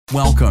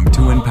Welcome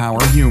to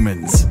Empower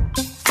Humans.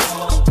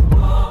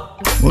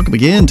 Welcome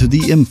again to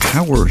the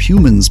Empower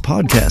Humans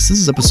podcast. This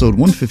is episode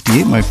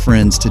 158, my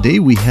friends. Today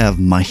we have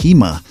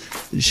Mahima.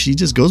 She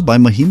just goes by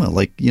Mahima,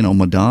 like,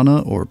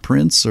 Madonna or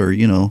Prince or,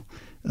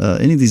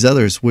 any of these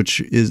others,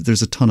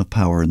 there's a ton of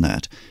power in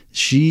that.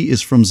 She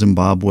is from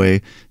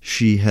Zimbabwe.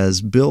 She has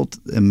built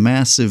a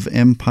massive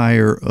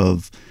empire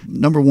of,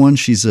 number one,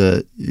 she's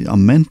a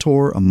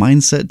mentor, a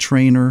mindset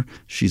trainer.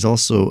 She's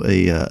also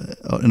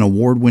an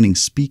award-winning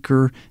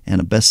speaker and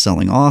a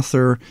best-selling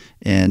author.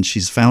 And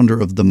she's founder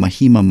of the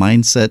Mahima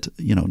Mindset,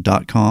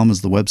 .com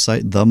is the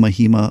website, the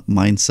Mahima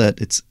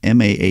Mindset. It's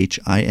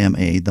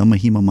M-A-H-I-M-A, the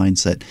Mahima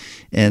Mindset.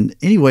 And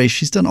anyway,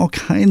 she's done all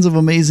kinds of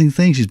amazing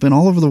things. She's been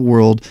all over the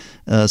world,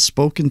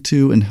 spoken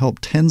to and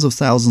helped tens of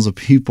thousands of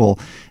people.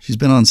 She's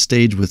been on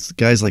stage with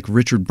guys like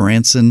Richard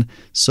Branson.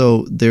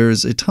 So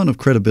there's a ton of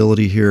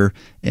credibility here.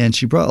 And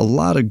she brought a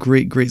lot of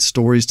great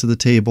stories to the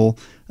table.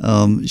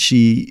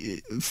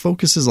 She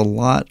focuses a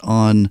lot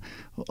on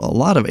a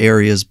lot of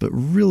areas, but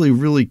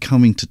really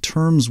coming to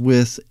terms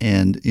with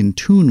and in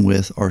tune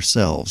with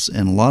ourselves.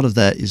 And a lot of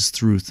that is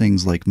through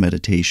things like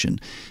meditation.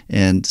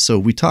 And so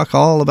we talk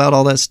all about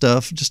all that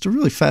stuff. Just a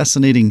really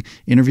fascinating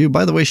interview.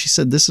 By the way, she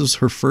said this is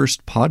her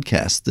first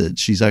podcast that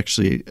she's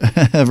actually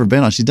ever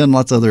been on. She's done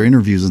lots of other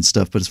interviews and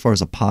stuff, but as far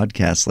as a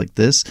podcast like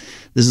this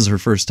is her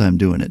first time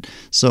doing it.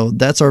 So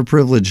that's our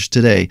privilege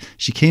today.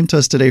 She came to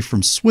us today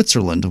from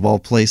Switzerland, of all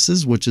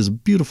places, which is a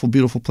beautiful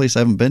place I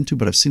haven't been to,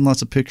 but I've seen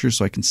lots of pictures,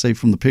 so I can say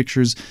from the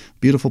pictures,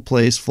 beautiful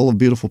place, full of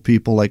beautiful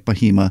people like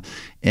Mahima.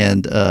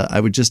 And I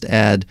would just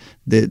add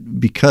that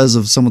because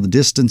of some of the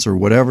distance or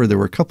whatever, there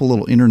were a couple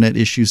little internet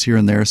issues here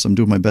and there, so I'm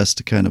doing my best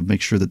to kind of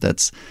make sure that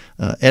that's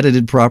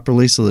edited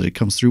properly so that it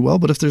comes through well.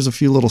 But if there's a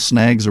few little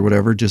snags or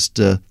whatever, just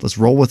let's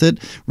roll with it.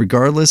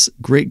 Regardless,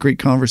 great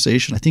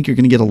conversation. I think you're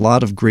going to get a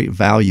lot of great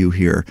value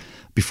here.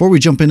 Before we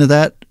jump into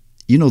that,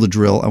 you know the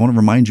drill. I want to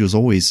remind you, as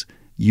always,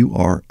 you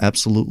are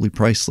absolutely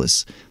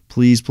priceless.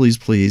 Please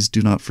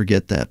do not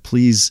forget that.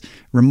 Please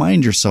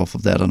remind yourself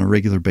of that on a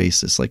regular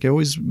basis. Like I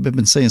always have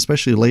been saying,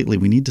 especially lately,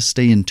 we need to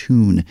stay in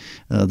tune.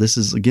 This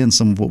is, again,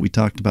 some of what we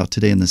talked about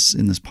today in this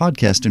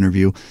podcast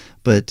interview.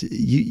 But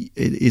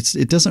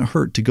it doesn't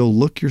hurt to go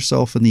look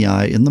yourself in the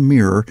eye, in the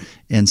mirror,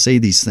 and say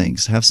these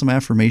things. Have some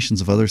affirmations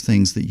of other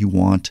things that you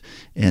want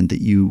and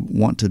that you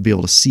want to be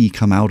able to see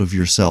come out of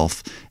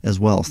yourself as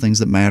well, things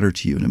that matter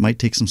to you. And it might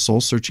take some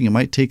soul searching. It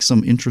might take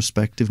some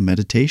introspective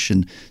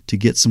meditation to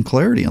get some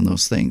clarity on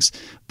those things.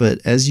 But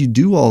as you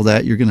do all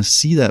that, you're going to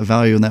see that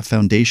value and that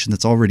foundation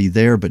that's already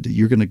there, but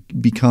you're going to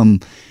become,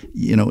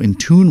 in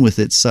tune with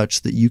it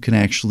such that you can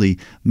actually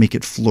make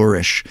it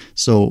flourish.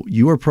 So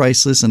you are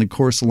priceless. And of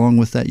course, along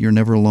with that, you're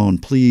never alone.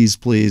 Please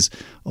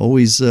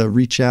always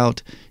reach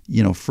out,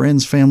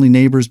 friends, family,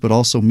 neighbors, but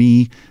also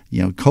me,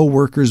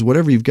 co-workers,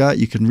 whatever you've got,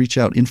 you can reach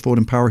out,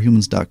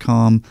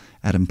 info@empowerhumans.com,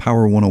 at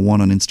Empower101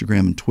 on Instagram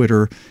and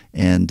Twitter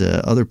and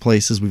other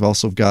places. We've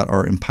also got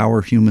our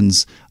Empower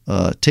Humans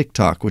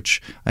TikTok,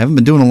 which I haven't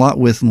been doing a lot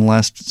with in the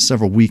last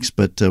several weeks,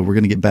 but we're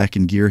going to get back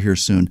in gear here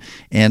soon.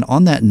 And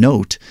on that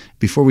note,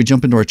 before we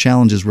jump into our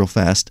challenges real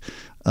fast,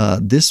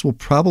 this will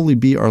probably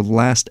be our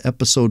last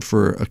episode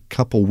for a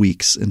couple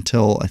weeks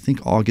until I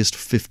think August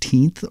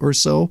 15th or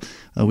so.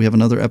 We have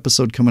another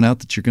episode coming out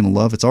that you're going to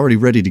love. It's already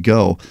ready to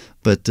go,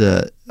 but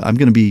I'm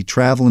going to be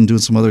traveling, doing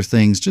some other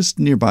things just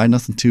nearby,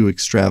 nothing too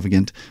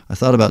extravagant. I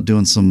thought about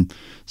doing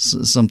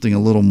something a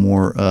little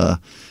more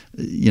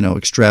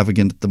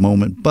extravagant at the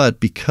moment, but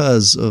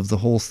because of the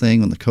whole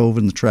thing and the COVID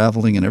and the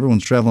traveling and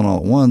everyone's traveling all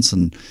at once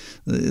and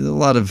a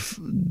lot of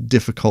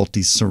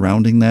difficulties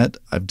surrounding that,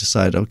 I've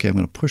decided, okay, I'm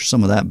going to push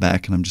some of that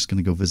back and I'm just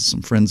going to go visit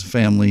some friends and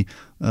family,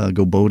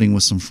 go boating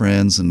with some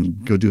friends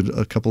and go do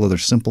a couple other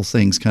simple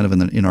things kind of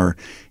in our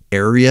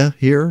area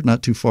here,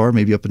 not too far,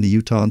 maybe up into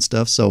Utah and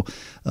stuff. So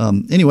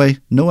anyway,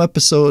 no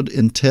episode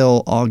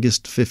until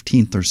August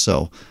 15th or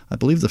so. I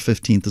believe the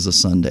 15th is a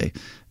Sunday.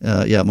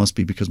 It must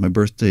be because my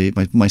birthday,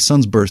 my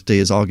son's birthday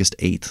is August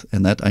 8th,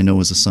 and that I know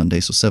is a Sunday,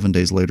 so 7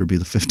 days later will be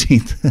the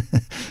 15th.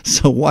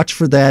 So watch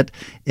for that,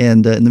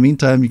 and in the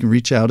meantime, you can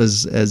reach out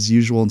as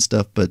usual and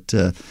stuff, but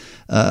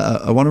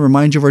I want to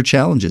remind you of our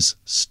challenges.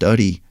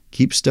 Study.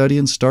 Keep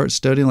studying, start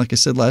studying. Like I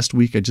said last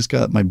week, I just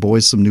got my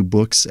boys some new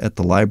books at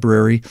the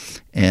library,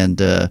 and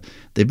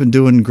they've been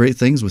doing great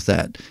things with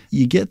that.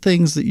 You get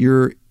things that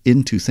you're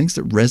into, things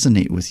that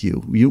resonate with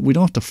you. We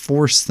don't have to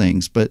force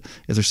things, but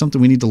if there's something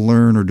we need to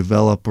learn or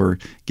develop or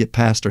get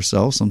past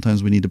ourselves,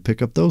 sometimes we need to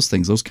pick up those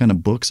things, those kind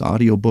of books,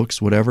 audio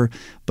books, whatever.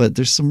 But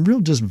there's some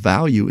real just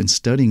value in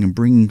studying and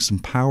bringing some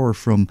power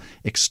from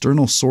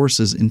external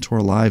sources into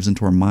our lives,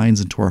 into our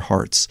minds, into our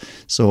hearts.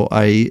 So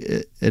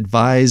I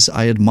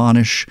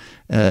admonish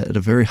at a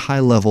very high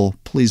level,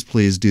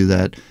 please do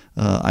that.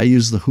 I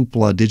use the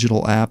Hoopla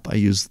digital app. I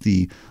use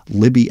the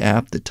Libby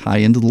app that tie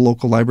into the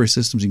local library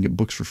systems. You can get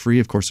books for free.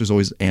 Of course, there's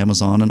always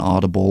Amazon and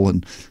Audible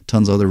and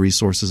tons of other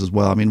resources as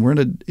well. I mean, we're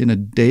in a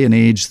day and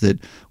age that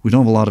we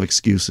don't have a lot of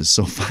excuses.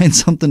 So find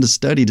something to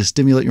study to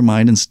stimulate your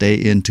mind and stay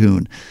in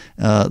tune.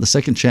 The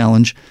second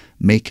challenge,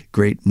 make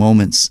great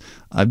moments.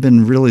 I've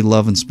been really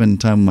loving spending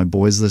time with my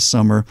boys this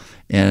summer,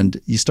 and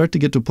you start to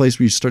get to a place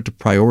where you start to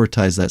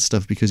prioritize that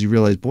stuff because you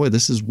realize, boy,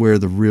 this is where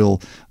the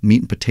real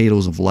meat and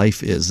potatoes of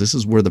life is. This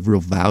is where the real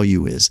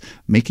value is.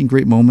 Making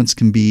great moments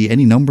can be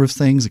any number of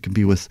things. It can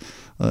be with,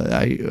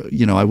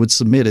 I would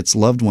submit it's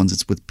loved ones.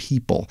 It's with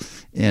people,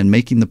 and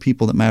making the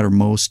people that matter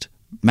most,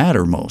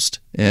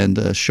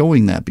 and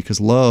showing that,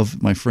 because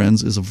love, my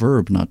friends, is a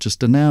verb, not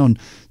just a noun.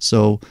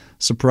 So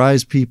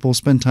surprise people,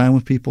 spend time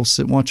with people,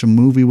 sit and watch a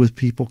movie with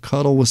people,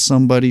 cuddle with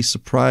somebody,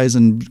 surprise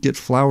and get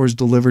flowers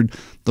delivered.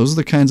 Those are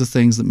the kinds of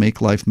things that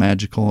make life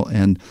magical,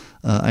 and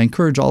I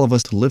encourage all of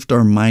us to lift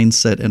our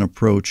mindset and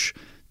approach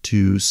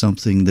to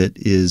something that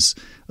is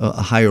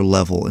a higher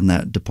level in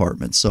that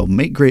department. So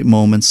make great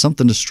moments,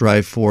 something to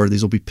strive for.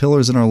 These will be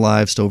pillars in our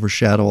lives to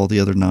overshadow all the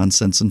other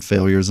nonsense and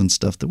failures and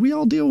stuff that we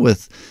all deal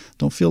with.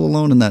 Don't feel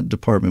alone in that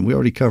department. We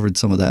already covered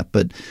some of that.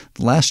 But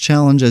the last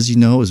challenge, as you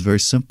know, is very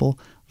simple.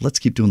 Let's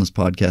keep doing this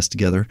podcast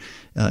together.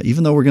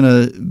 Even though we're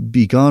going to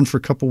be gone for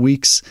a couple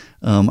weeks,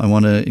 I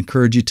want to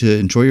encourage you to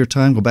enjoy your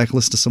time. Go back and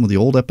listen to some of the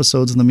old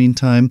episodes in the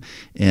meantime.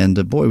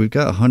 And boy, we've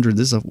got 100.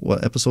 This is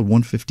episode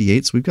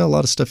 158. So we've got a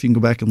lot of stuff you can go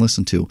back and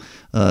listen to.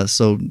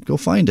 So go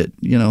find it.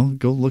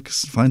 Go look,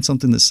 find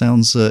something that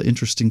sounds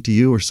interesting to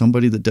you or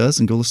somebody that does,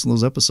 and go listen to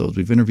those episodes.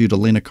 We've interviewed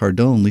Elena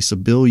Cardone, Lisa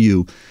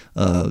Bilyeu,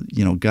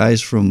 guys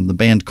from the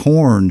band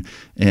Korn,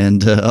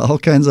 and all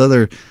kinds of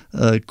other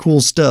cool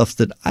stuff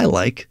that I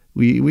like.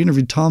 We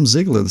interviewed Tom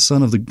Ziegler, the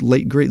son of the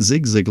late, great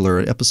Zig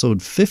Ziglar, at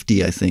episode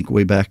 50, I think,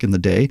 way back in the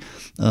day.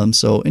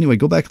 So anyway,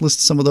 go back and listen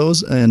to some of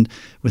those. And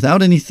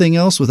without anything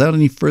else, without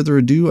any further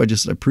ado, I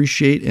just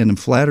appreciate and am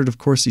flattered, of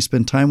course, you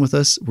spend time with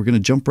us. We're going to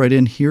jump right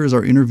in. Here is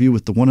our interview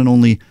with the one and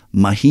only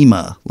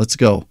Mahima. Let's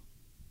go.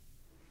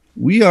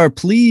 We are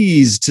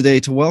pleased today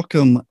to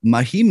welcome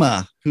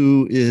Mahima,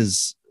 who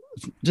is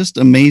just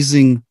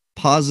amazing,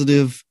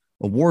 positive,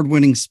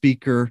 award-winning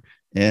speaker,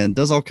 and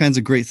does all kinds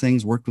of great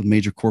things, worked with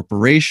major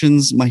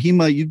corporations.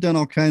 Mahima, you've done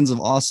all kinds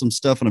of awesome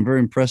stuff, and I'm very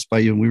impressed by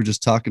you, and we were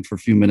just talking for a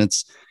few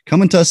minutes.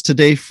 Coming to us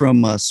today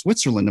from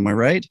Switzerland, am I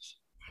right?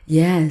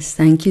 Yes,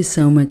 thank you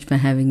so much for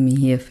having me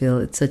here, Phil.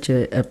 It's such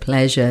a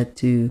pleasure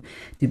to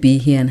be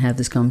here and have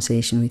this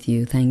conversation with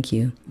you. Thank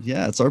you.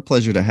 Yeah, it's our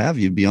pleasure to have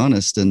you, to be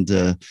honest. And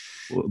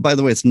by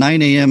the way, it's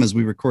 9 a.m. as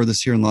we record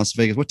this here in Las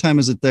Vegas. What time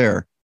is it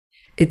there?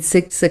 It's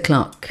 6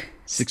 o'clock.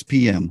 6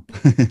 p.m.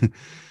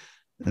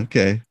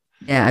 Okay.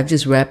 Yeah, I've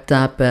just wrapped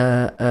up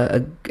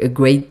a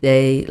great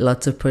day,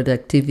 lots of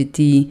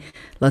productivity,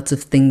 lots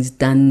of things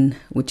done,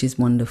 which is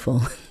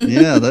wonderful.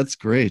 Yeah, that's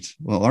great.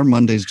 Well, our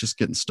Monday's just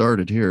getting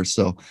started here.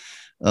 So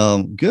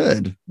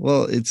good.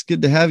 Well, it's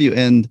good to have you.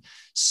 And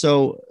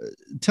so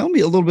tell me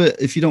a little bit,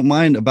 if you don't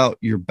mind, about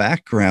your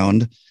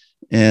background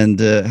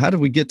and how did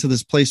we get to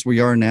this place where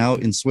you are now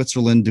in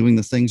Switzerland doing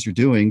the things you're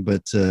doing?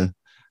 But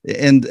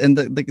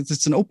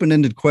it's an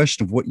open-ended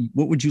question of what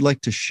would you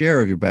like to share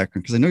of your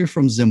background? Because I know you're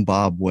from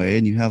Zimbabwe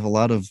and you have a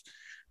lot of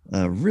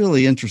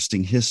really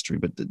interesting history,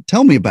 but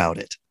tell me about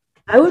it.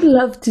 I would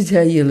love to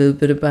tell you a little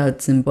bit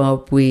about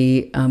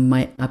Zimbabwe,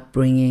 my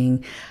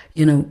upbringing.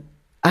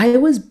 I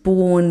was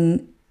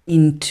born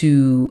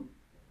into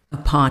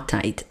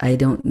apartheid. I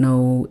don't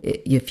know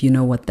if you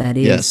know what that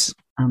is.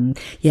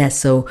 Yes.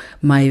 So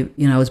I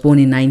was born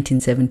in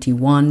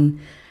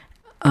 1971.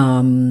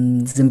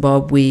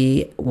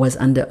 Zimbabwe was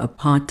under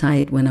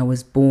apartheid when I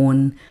was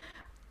born.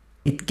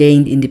 It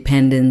gained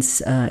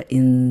independence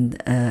in,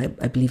 I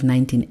believe,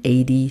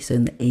 1980, so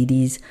in the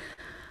 80s.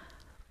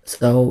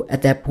 So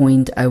at that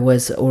point, I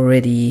was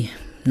already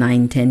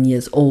 9-10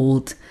 years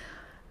old.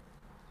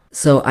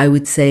 So I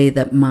would say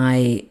that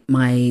my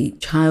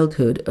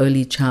childhood,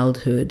 early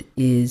childhood,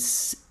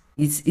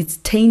 it's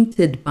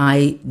tainted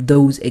by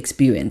those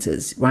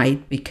experiences,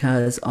 right?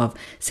 Because of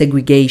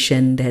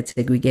segregation, they had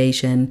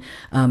segregation.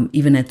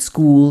 Even at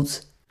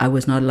schools, I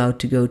was not allowed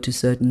to go to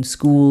certain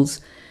schools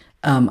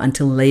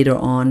until later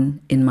on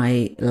in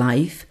my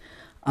life.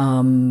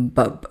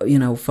 But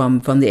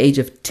from the age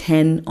of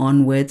 10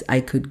 onwards, I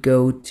could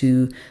go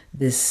to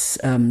this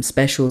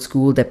special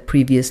school that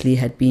previously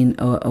had been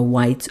a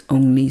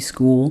whites-only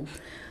school.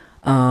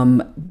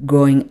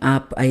 Growing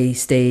up, I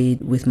stayed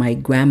with my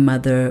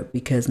grandmother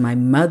because my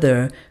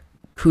mother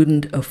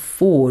couldn't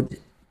afford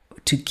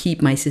to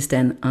keep my sister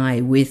and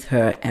I with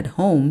her at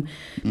home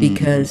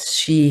because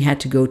she had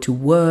to go to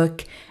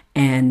work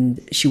and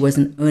she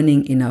wasn't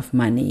earning enough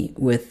money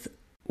with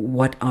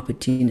what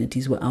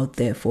opportunities were out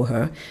there for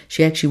her.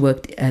 She actually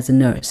worked as a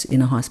nurse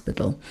in a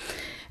hospital.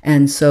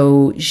 And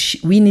so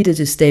we needed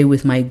to stay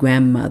with my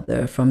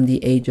grandmother from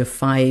the age of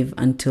 5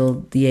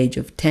 until the age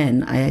of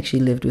 10. I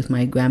actually lived with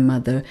my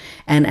grandmother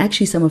and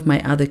actually some of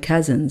my other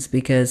cousins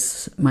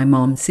because my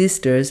mom's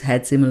sisters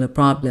had similar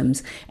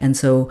problems. And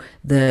so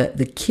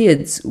the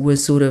kids were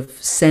sort of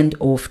sent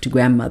off to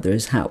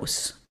grandmother's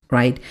house,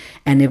 right?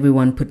 And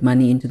everyone put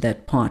money into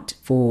that pot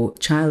for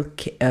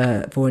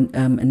a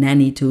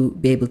nanny to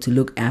be able to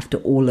look after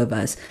all of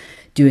us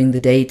during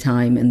the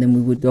daytime, and then we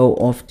would go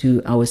off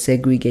to our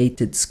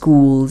segregated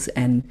schools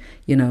and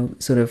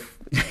sort of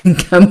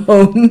come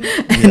home,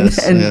 Yes,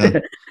 yeah.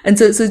 and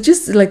so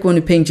just like want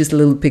to paint just a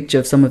little picture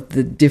of some of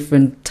the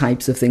different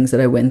types of things that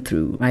I went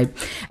through, right?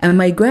 And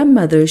my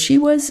grandmother, she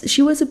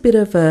was a bit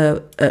of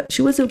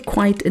she was a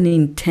quite an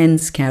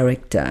intense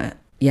character,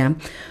 yeah,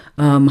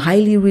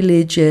 highly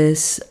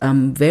religious,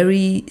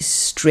 very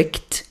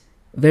strict,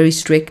 very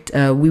strict.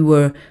 We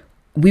were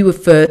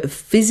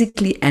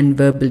physically and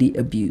verbally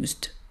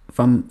abused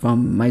from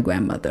my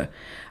grandmother,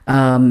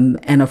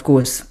 and of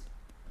course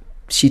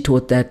she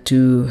taught that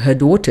to her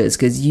daughters,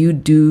 because you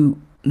do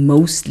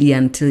mostly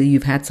until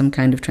you've had some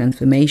kind of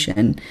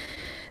transformation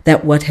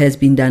that what has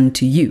been done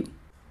to you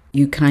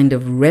kind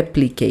of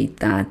replicate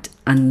that,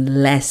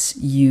 unless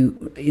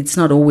it's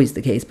not always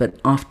the case, but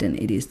often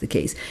it is the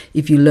case.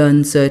 If you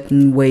learn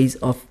certain ways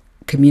of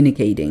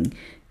communicating,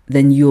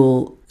 then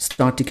you'll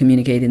start to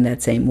communicate in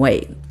that same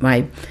way,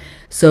 right?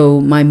 So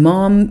my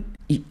mom,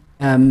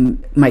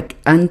 my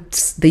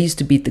aunts, they used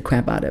to beat the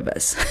crap out of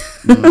us.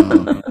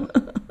 Oh,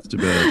 it's too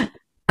bad.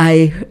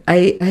 I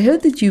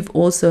heard that you've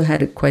also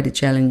had quite a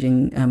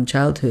challenging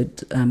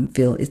childhood,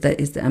 Phil.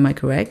 Am I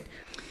correct?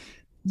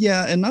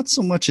 Yeah, and not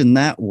so much in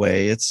that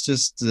way. It's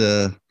just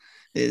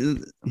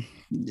in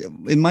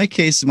my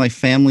case, my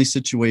family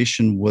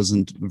situation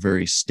wasn't a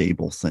very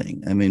stable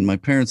thing. I mean, my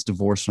parents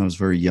divorced when I was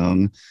very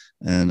young,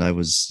 and I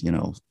was,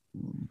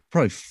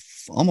 probably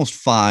almost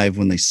 5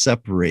 when they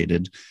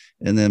separated.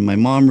 And then my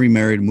mom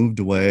remarried, moved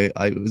away.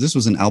 This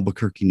was in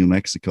Albuquerque, New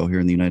Mexico, here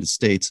in the United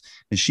States,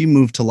 and she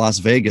moved to Las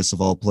Vegas of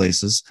all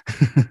places.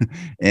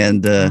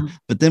 And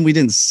but then we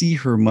didn't see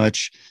her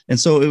much, and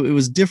so it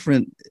was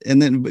different.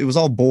 And then it was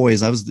all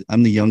boys.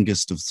 I'm the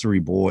youngest of 3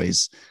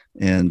 boys,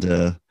 and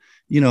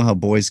you know how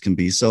boys can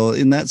be. So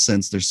in that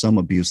sense, there's some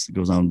abuse that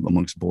goes on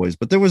amongst boys,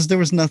 but there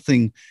was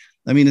nothing.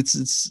 I mean,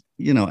 it's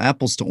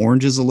apples to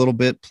oranges a little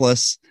bit.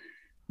 Plus,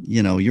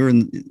 you're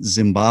in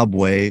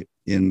Zimbabwe,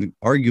 in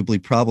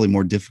arguably probably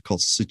more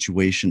difficult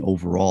situation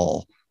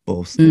overall,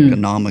 both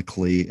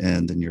economically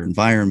and in your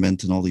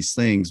environment and all these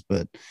things.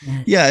 But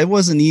yeah, it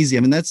wasn't easy. I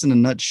mean, that's in a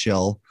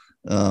nutshell.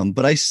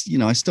 But I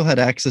still had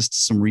access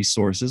to some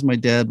resources. My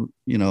dad,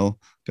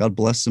 God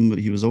bless him, but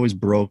he was always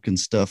broke and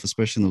stuff,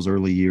 especially in those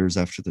early years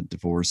after the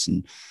divorce.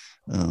 And,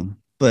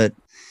 but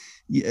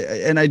yeah,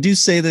 and I do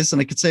say this,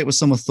 and I could say it with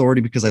some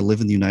authority because I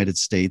live in the United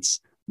States.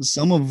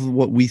 Some of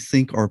what we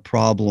think are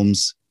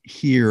problems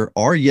here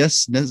are,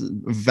 yes,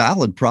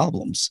 valid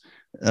problems,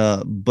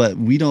 but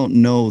we don't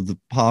know the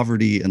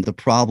poverty and the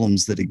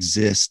problems that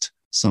exist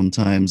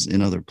sometimes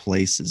in other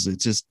places.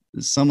 It's just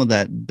some of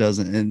that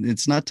doesn't, and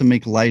it's not to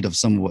make light of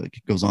some of what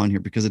goes on here,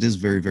 because it is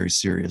very, very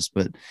serious.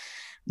 But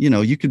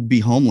you could be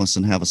homeless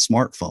and have a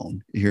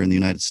smartphone here in the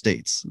United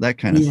States, that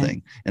kind of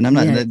thing. And I'm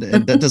not,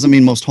 that doesn't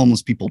mean most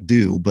homeless people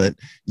do, but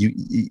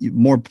you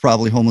more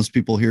probably homeless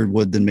people here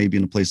would than maybe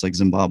in a place like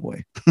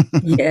Zimbabwe.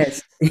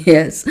 Yes,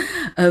 yes.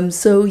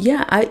 So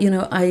yeah,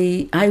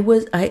 I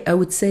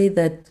would say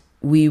that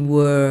we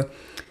were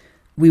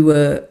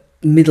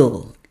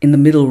in the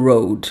middle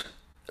road,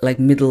 like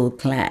middle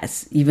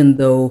class, even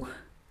though,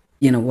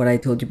 what I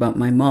told you about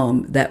my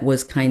mom, that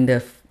was kind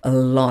of a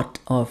lot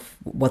of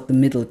what the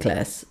middle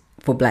class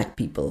for Black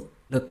people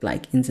looked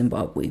like in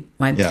Zimbabwe,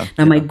 right? Yeah.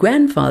 Now, my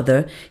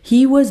grandfather,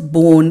 he was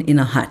born in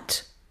a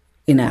hut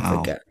in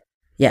Africa. Wow.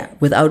 Yeah,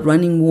 without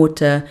running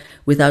water,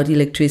 without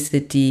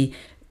electricity,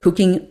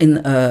 cooking in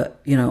the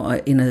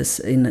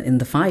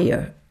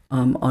fire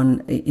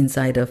on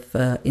inside of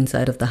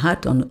the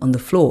hut on the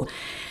floor.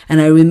 And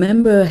I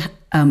remember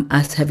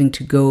us having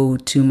to go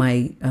to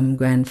my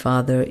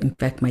grandfather, in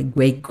fact, my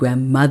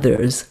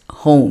great-grandmother's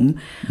home,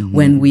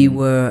 when we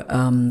were,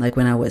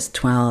 when I was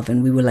 12,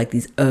 and we were like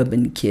these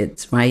urban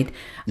kids, right?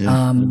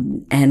 Yeah.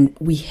 And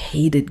we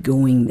hated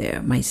going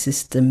there, my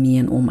sister, me,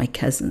 and all my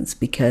cousins,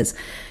 because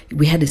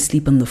we had to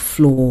sleep on the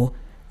floor.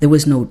 There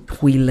was no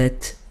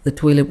toilet. The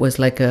toilet was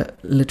like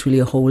literally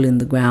a hole in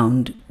the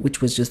ground, which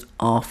was just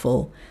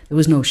awful. There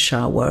was no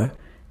shower.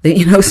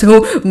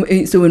 So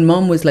when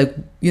mom was like,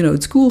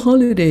 it's school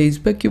holidays,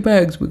 pack your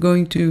bags, we're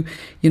going to,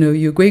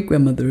 your great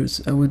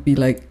grandmother's, I would be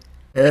like,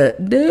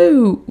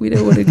 no, we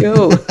don't want to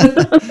go.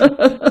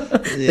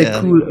 The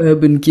cool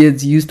urban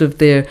kids used of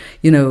their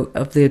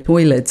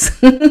toilets.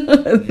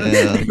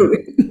 Yeah.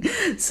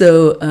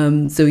 So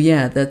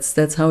yeah,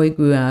 that's how I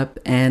grew up.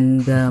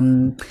 And,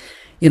 and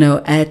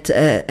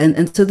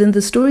so then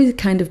the story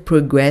kind of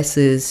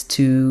progresses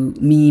to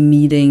me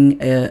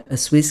meeting a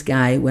Swiss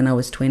guy when I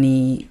was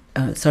 18.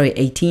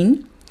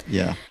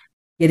 Yeah.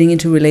 Getting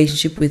into a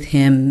relationship with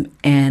him,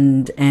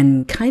 and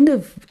kind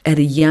of at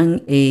a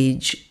young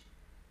age,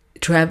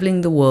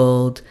 traveling the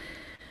world,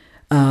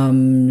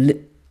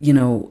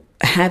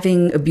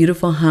 having a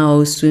beautiful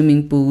house,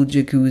 swimming pool,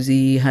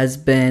 jacuzzi,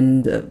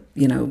 husband,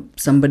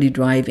 somebody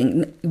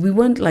driving. We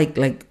weren't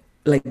like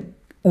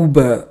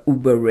uber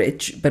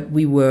rich, but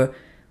we were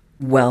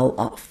well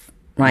off,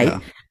 right?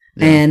 Yeah.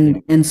 Yeah.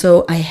 And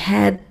so I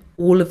had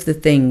all of the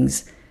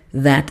things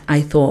that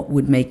I thought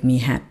would make me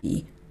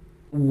happy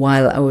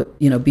while I was,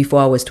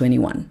 before I was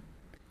 21.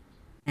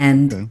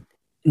 And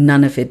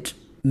none of it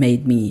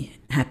made me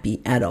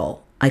happy at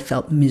all. I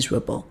felt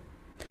miserable.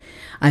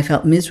 I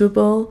felt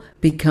miserable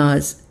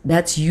because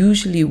that's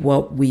usually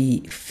what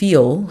we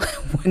feel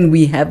when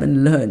we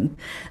haven't learned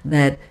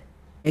that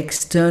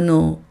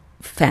external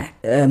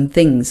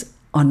things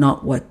are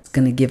not what's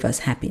going to give us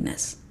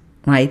happiness,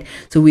 right?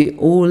 So we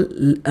all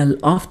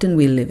often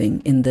we're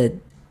living in the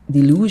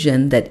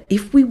delusion that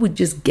if we would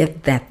just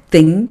get that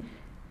thing,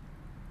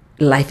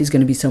 life is going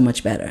to be so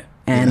much better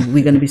and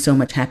we're going to be so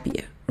much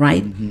happier,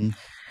 right?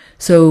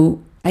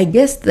 So I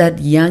guess that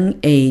young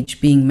age,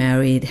 being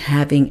married,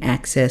 having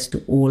access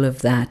to all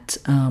of that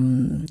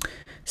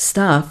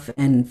stuff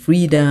and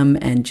freedom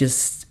and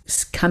just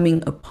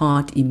coming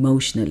apart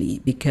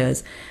emotionally,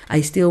 because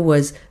I still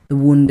was the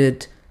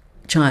wounded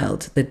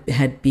child that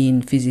had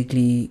been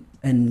physically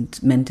and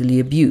mentally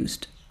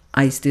abused.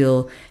 I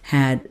still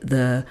had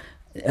the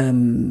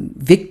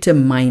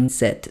victim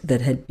mindset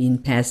that had been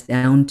passed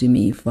down to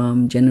me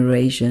from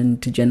generation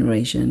to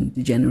generation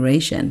to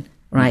generation,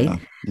 right?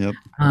 Yep.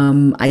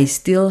 I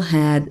still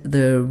had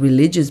the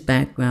religious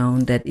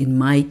background that in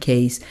my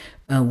case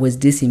was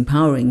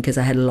disempowering because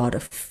I had a lot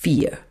of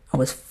fear. I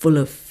was full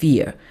of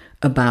fear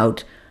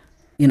about,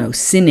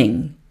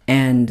 sinning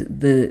and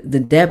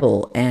the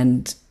devil,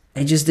 and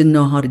I just didn't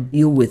know how to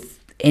deal with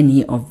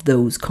any of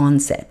those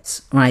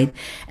concepts, right?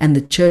 And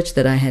the church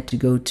that I had to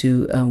go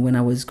to when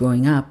I was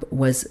growing up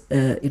was,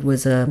 they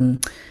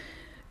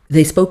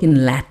spoke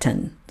in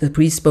Latin. The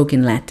priest spoke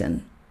in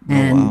Latin.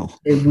 And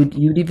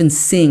you'd even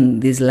sing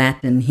these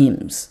Latin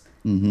hymns.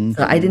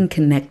 So I didn't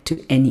connect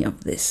to any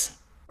of this,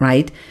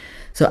 right?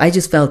 So I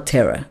just felt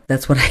terror.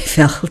 That's what I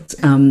felt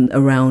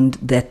around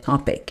that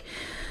topic.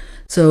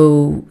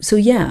 So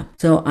yeah.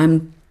 So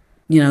I'm,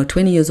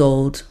 20 years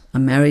old.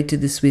 I'm married to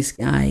the Swiss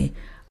guy.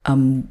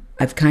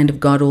 I've kind of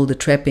got all the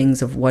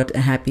trappings of what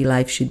a happy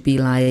life should be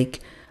like,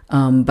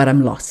 but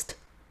I'm lost.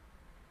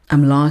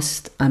 I'm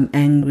lost. I'm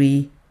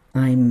angry.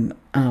 I'm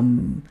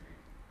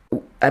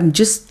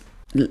just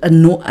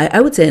I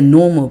would say a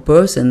normal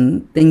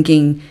person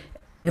thinking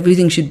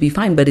everything should be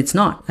fine, but it's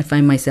not. I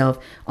find myself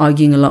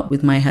arguing a lot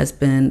with my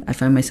husband. I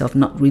find myself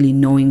not really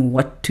knowing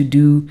what to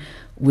do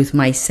with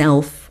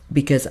myself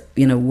because,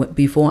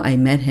 before I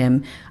met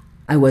him,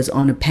 I was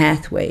on a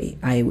pathway.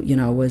 I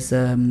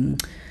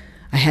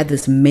had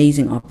this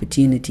amazing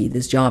opportunity,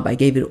 this job. I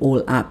gave it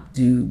all up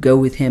to go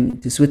with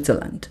him to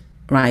Switzerland,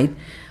 right?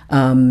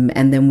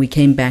 And then we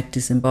came back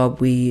to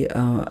Zimbabwe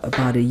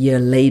about a year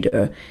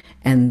later.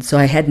 And so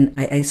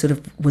I sort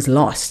of was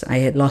lost. I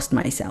had lost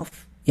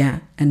myself. Yeah.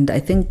 And I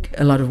think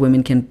a lot of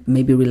women can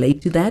maybe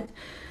relate to that.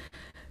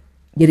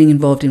 Getting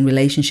involved in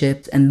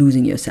relationships and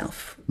losing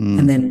yourself.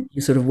 And then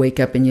you sort of wake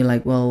up and you're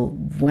like, well,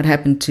 what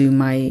happened to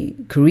my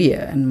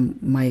career and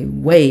my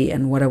way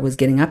and what I was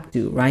getting up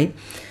to, right?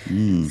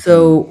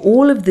 So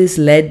all of this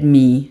led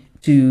me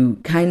to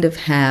kind of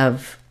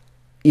have,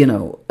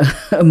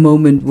 a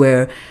moment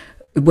where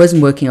it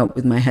wasn't working out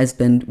with my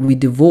husband. We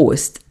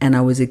divorced and I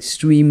was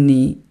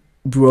extremely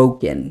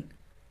broken,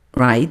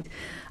 right?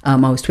 I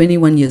was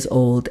 21 years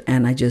old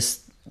and I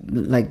just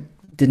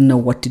didn't know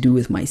what to do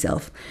with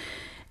myself.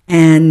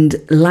 And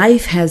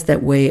life has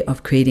that way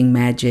of creating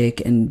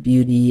magic and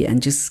beauty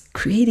and just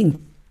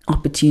creating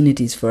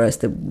opportunities for us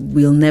that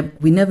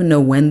we never know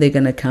when they're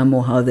going to come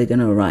or how they're going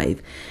to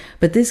arrive.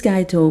 But this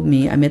guy told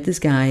me, I met this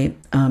guy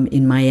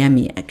in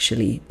Miami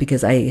actually,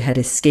 because I had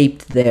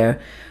escaped there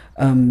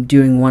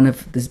during one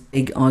of these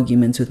big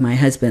arguments with my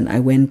husband. I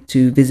went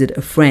to visit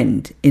a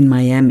friend in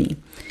Miami.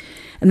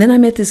 And then I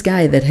met this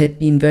guy that had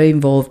been very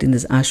involved in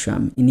this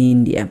ashram in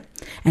India.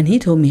 And he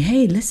told me,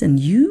 hey, listen,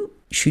 you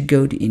should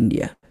go to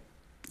India.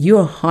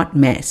 You're a hot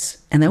mess.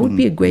 And that would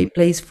be a great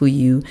place for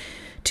you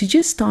to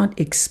just start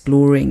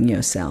exploring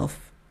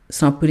yourself,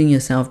 start putting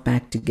yourself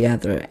back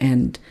together.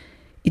 And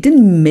it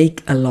didn't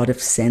make a lot of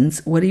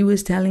sense what he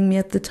was telling me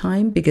at the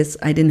time because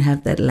I didn't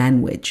have that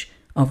language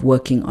of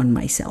working on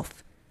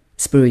myself,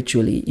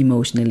 spiritually,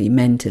 emotionally,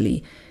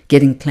 mentally,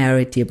 getting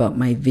clarity about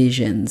my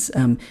visions,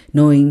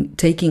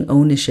 taking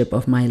ownership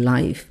of my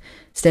life,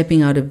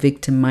 stepping out of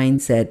victim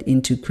mindset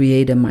into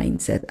creator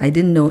mindset. I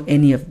didn't know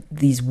any of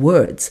these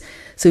words.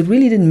 So it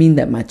really didn't mean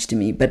that much to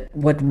me. But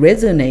what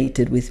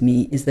resonated with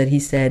me is that he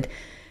said,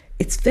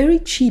 it's very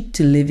cheap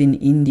to live in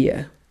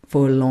India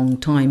for a long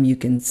time. You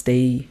can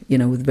stay,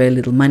 with very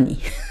little money.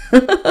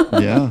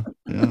 Yeah.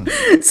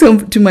 So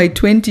to my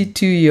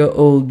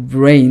 22-year-old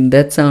brain,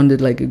 that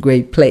sounded like a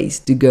great place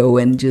to go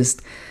and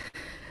just,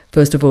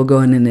 first of all, go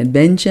on an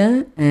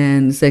adventure.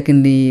 And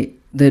secondly,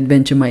 the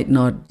adventure might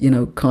not,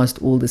 cost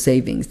all the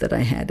savings that I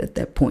had at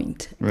that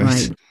point.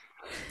 Right.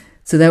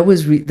 So that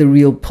was the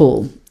real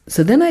pull.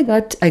 So then I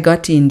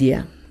got to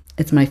India.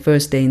 It's my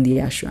first day in the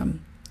ashram.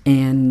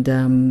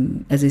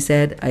 And as I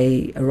said,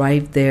 I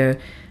arrived there.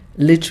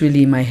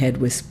 Literally, my head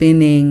was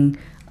spinning.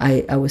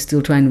 I was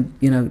still trying,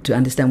 to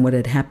understand what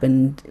had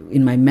happened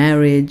in my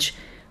marriage,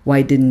 why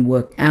it didn't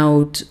work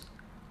out.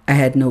 I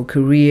had no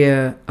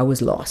career. I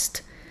was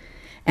lost.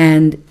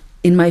 And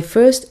in my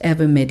first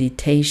ever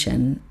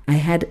meditation, I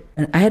had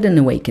an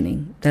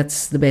awakening.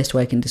 That's the best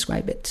way I can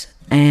describe it.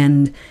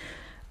 And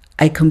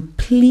I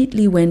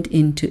completely went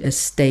into a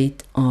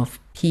state of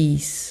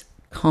peace,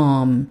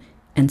 calm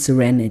and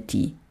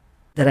serenity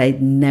that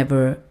I'd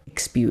never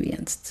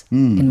experienced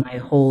in my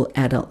whole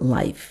adult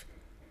life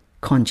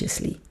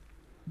consciously.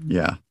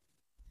 Yeah.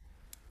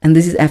 And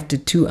this is after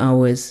 2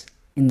 hours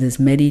in this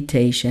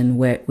meditation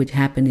which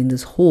happened in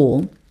this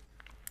hall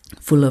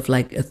full of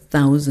like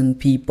 1,000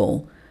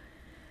 people.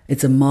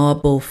 It's a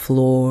marble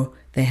floor.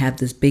 They have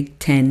this big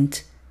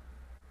tent.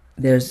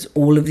 There's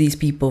all of these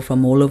people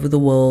from all over the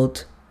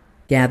world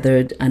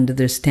gathered under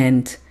this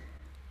tent.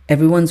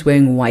 Everyone's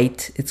wearing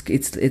white. It's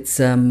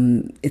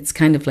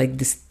kind of like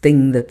this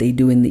thing that they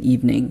do in the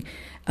evening.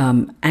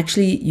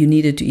 Actually, you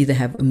needed to either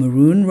have a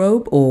maroon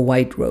robe or a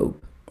white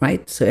robe,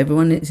 right? So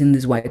everyone is in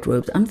these white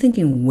robes. I'm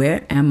thinking,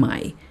 where am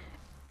I?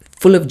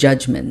 Full of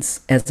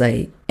judgments as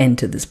I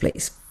enter this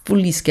place,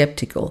 fully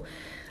skeptical,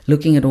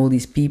 looking at all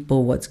these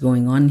people, what's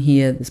going on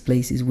here? This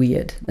place is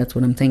weird. That's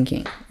what I'm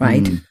thinking,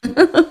 right?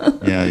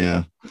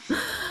 Yeah.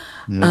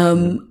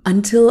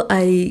 Until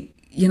I,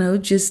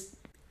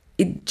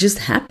 it just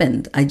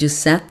happened. I just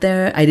sat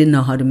there. I didn't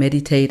know how to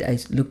meditate. I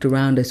looked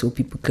around. I saw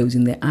people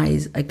closing their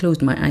eyes. I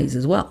closed my eyes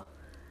as well.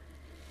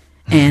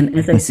 And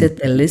as I sat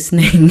there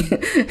listening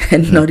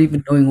and not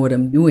even knowing what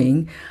I'm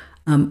doing,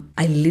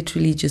 I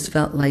literally just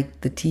felt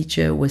like the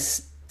teacher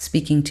was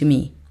speaking to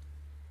me.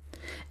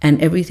 And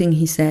everything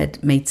he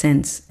said made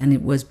sense, and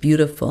it was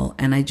beautiful.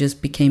 And I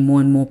just became more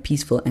and more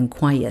peaceful and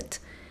quiet.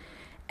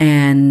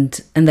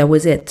 And that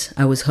was it.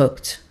 I was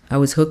hooked. I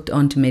was hooked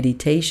onto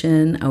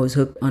meditation. I was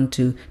hooked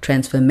onto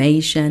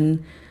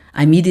transformation.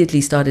 I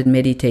immediately started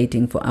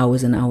meditating for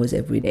hours and hours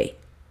every day.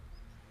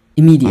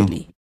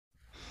 Immediately. Oh.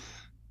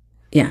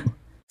 Yeah.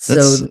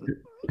 So,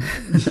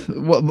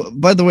 well,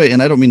 by the way,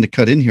 and I don't mean to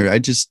cut in here. I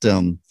just,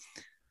 that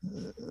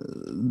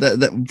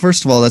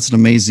first of all, that's an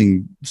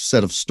amazing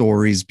set of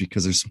stories,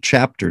 because there's some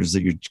chapters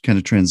that you kind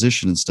of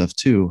transition and stuff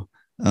too.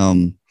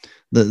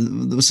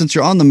 Since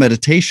you're on the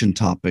meditation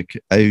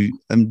topic,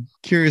 I'm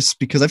curious,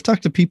 because I've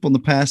talked to people in the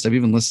past. I've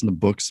even listened to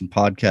books and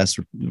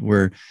podcasts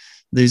where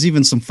there's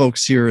even some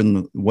folks here in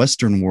the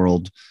Western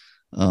world.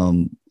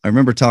 I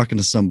remember talking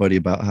to somebody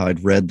about how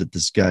I'd read that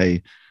this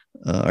guy,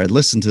 I'd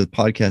listened to the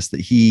podcast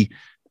that he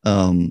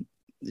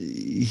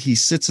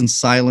sits in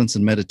silence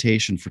and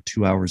meditation for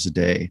 2 hours a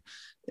day.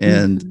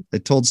 And I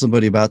told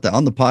somebody about that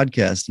on the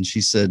podcast, and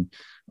she said,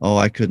 "Oh,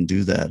 I couldn't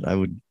do that. I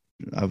would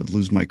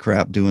lose my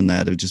crap doing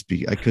that. It would just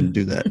be, I couldn't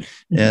do that."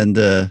 And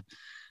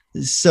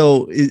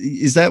so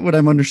is that what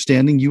I'm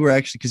understanding? You were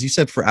actually, because you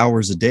said for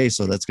hours a day,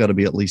 so that's got to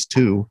be at least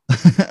 2.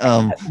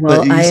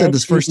 But you said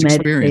this first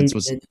experience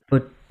was.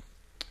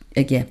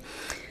 Again,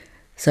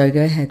 sorry,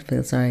 go ahead,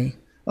 Phil. Sorry.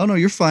 Oh no,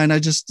 you're fine.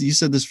 You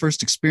said this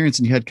first experience,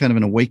 and you had kind of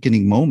an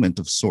awakening moment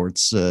of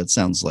sorts. It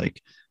sounds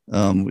like,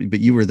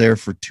 but you were there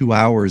for 2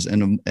 hours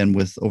and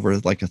with over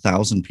like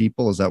 1,000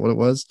 people. Is that what it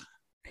was?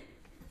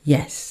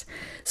 Yes.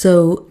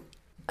 So,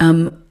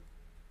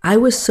 I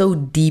was so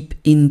deep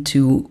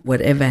into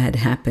whatever had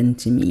happened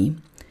to me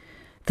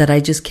that I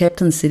just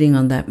kept on sitting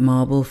on that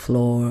marble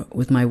floor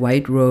with my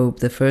white robe.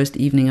 The first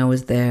evening I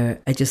was there,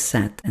 I just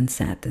sat and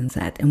sat and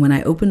sat. And when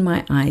I opened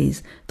my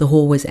eyes, the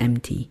hall was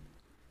empty.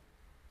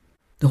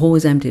 The hall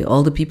was empty.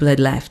 All the people had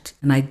left,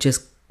 and I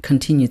just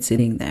continued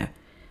sitting there.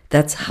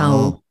 That's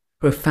how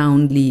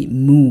profoundly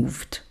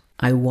moved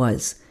I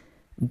was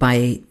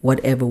by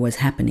whatever was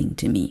happening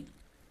to me.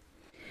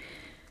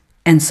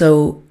 And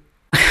so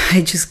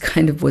I just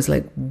kind of was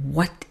like,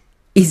 what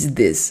is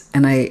this?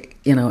 And I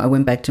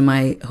went back to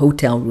my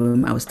hotel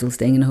room. I was still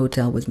staying in a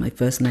hotel. It was my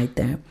first night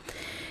there.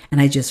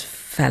 And I just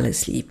fell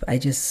asleep. I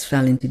just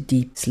fell into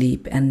deep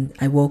sleep. And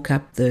I woke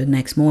up the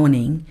next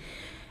morning,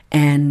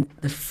 and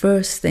the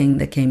first thing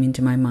that came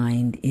into my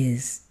mind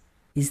is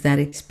that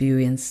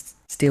experience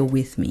still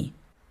with me?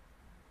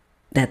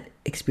 That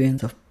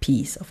experience of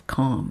peace, of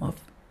calm, of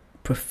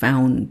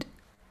profound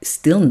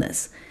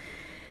stillness.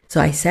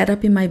 So I sat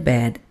up in my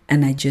bed,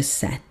 and I just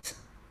sat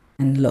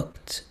and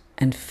looked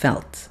and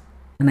felt,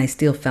 and I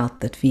still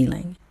felt that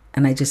feeling,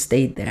 and I just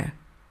stayed there.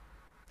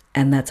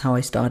 And that's how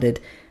I started.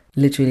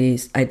 Literally,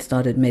 I'd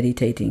started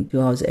meditating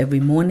 2 hours every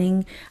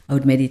morning. I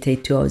would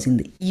meditate 2 hours in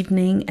the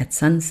evening at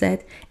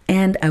sunset,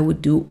 and I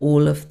would do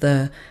all of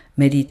the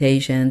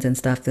meditations and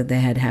stuff that they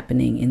had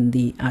happening in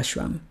the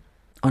ashram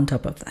on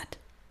top of that.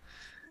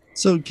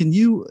 So can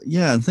you,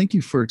 thank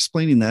you for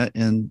explaining that,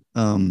 and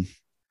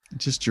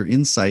just your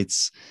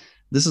insights.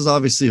 This is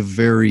obviously a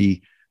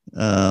very,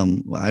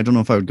 I don't know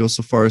if I would go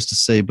so far as to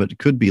say, but it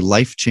could be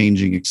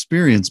life-changing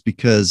experience,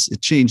 because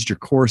it changed your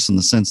course in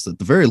the sense that at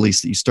the very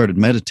least that you started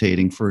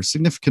meditating for a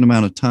significant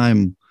amount of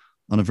time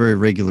on a very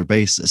regular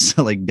basis,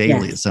 like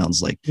daily, It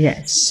sounds like.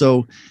 Yes.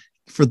 So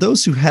for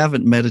those who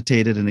haven't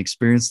meditated and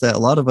experienced that, a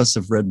lot of us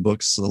have read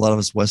books. A lot of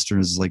us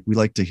Westerners, like, we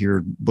like to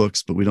hear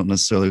books, but we don't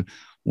necessarily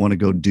want to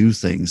go do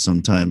things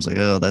sometimes. Like,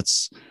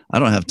 I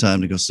don't have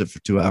time to go sit for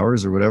 2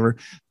 hours or whatever.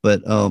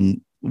 But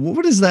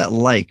what is that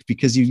like?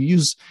 Because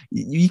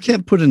you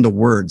can't put into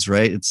words,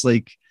 right? It's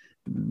like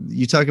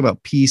you talk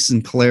about peace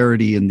and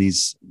clarity and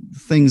these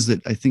things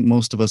that I think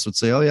most of us would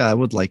say, oh yeah, I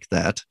would like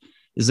that.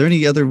 Is there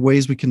any other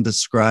ways we can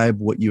describe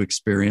what you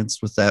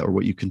experienced with that, or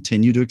what you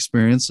continue to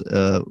experience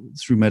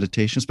through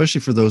meditation,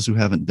 especially for those who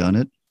haven't done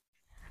it?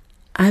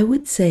 I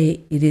would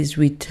say it is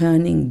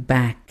returning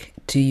back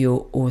to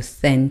your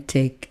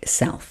authentic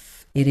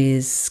self. It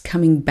is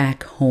coming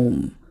back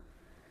home.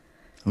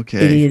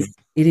 Okay.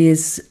 It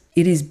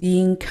is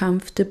being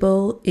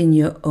comfortable in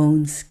your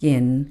own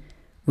skin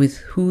with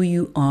who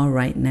you are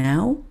right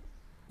now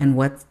and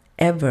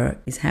whatever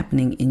is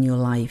happening in your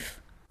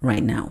life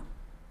right now.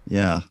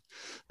 Yeah,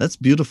 that's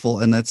beautiful.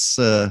 And that's,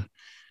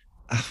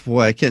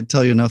 boy, I can't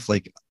tell you enough.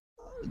 Like,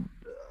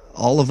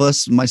 all of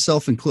us,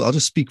 myself included, I'll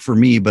just speak for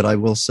me, but I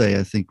will say,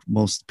 I think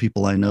most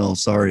people I know,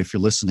 sorry if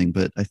you're listening,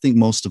 but I think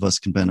most of us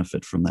can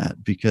benefit from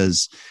that,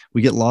 because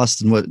we get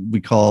lost in what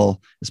we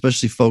call,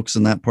 especially folks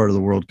in that part of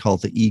the world, call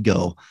the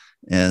ego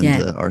and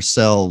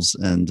ourselves.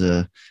 And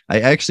I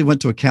actually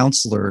went to a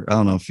counselor, I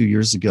don't know, a few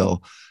years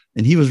ago,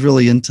 and he was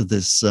really into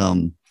this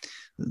kind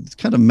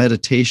of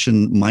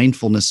meditation,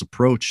 mindfulness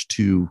approach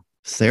to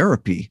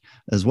therapy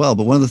as well.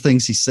 But one of the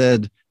things he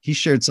said, he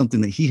shared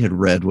something that he had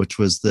read, which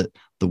was that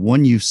the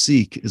one you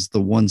seek is the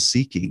one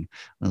seeking. And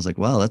I was like,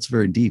 wow, that's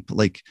very deep.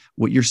 Like,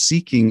 what you're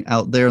seeking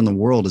out there in the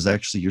world is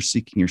actually, you're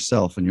seeking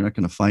yourself, and you're not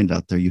going to find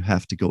out there. You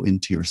have to go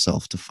into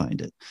yourself to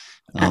find it.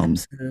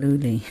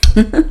 Absolutely.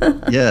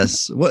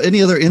 Yes. Well,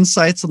 any other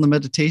insights on the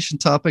meditation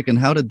topic, and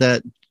how did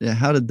that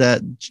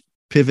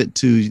pivot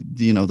to,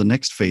 the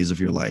next phase of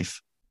your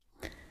life?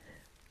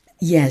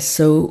 Yes.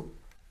 So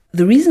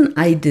the reason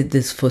I did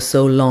this for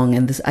so long,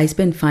 and I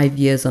spent 5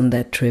 years on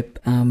that trip,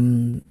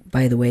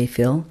 by the way,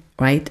 Phil,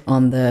 right?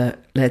 On the,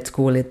 let's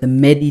call it the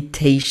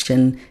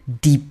meditation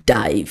deep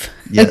dive.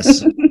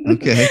 Yes.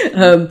 Okay.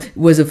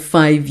 Was a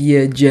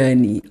 5-year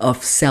journey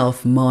of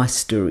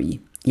self-mastery.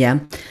 Yeah.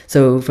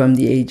 So from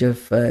the age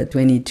of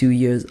 22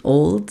 years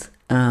old,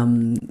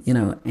 and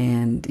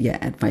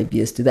add 5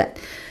 years to that.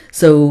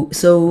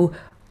 So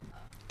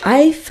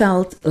I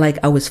felt like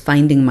I was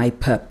finding my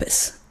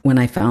purpose when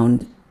I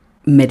found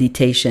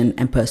meditation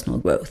and personal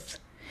growth.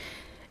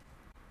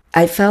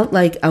 I felt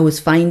like I was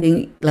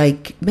finding,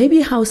 like,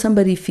 maybe how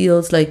somebody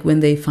feels like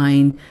when they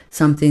find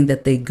something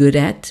that they're good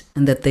at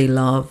and that they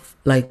love,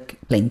 like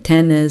playing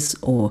tennis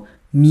or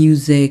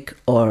music,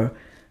 or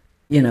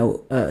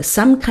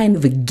some kind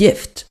of a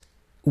gift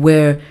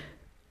where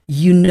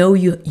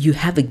you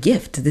have a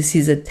gift. This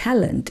is a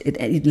talent.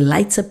 It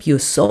lights up your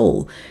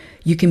soul.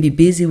 You can be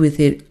busy with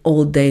it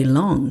all day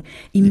long.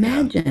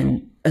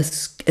 Imagine a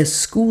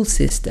school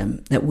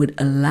system that would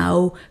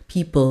allow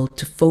people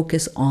to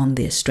focus on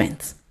their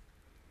strengths,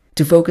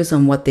 to focus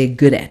on what they're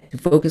good at, to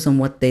focus on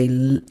what they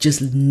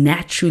just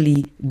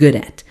naturally good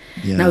at.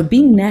 Yeah. Now,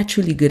 being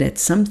naturally good at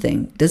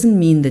something doesn't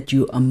mean that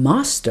you're a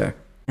master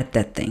at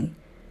that thing.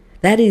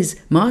 That is,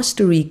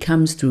 mastery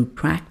comes through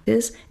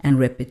practice and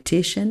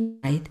repetition,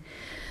 right?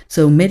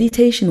 So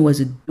meditation was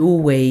a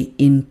doorway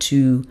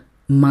into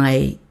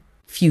my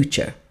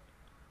future.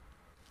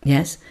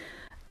 Yes.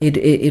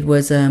 It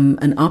was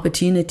an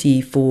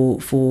opportunity for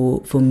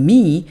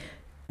me,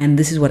 and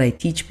this is what I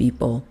teach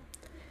people.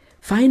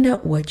 Find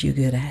out what you're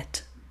good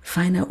at.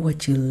 Find out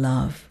what you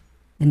love,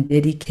 and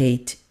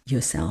dedicate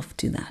yourself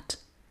to that.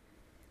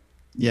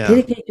 Yeah.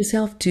 Dedicate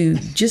yourself to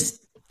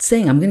just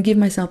saying, I'm going to give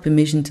myself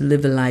permission to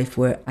live a life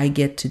where I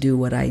get to do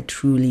what I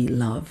truly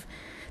love.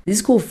 This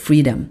is called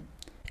freedom.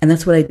 And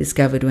that's what I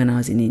discovered when I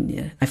was in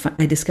India.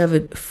 I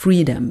discovered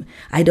freedom.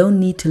 I don't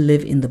need to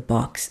live in the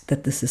box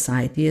that the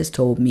society has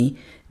told me.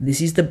 This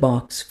is the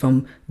box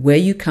from where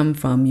you come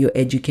from, your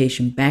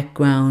education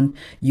background,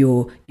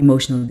 your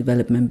emotional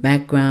development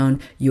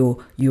background,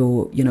 all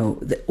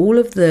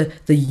of the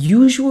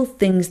usual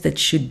things that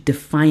should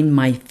define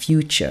my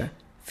future,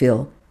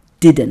 Phil,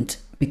 didn't,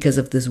 because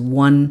of this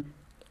one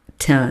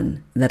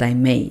turn that I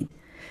made.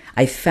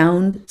 I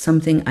found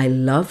something I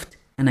loved,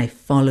 and I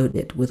followed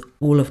it with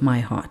all of my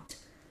heart.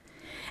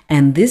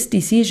 And this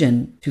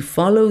decision to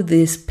follow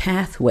this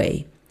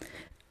pathway,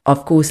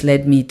 of course,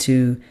 led me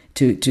to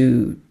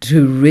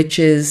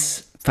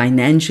riches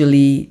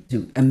financially,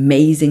 to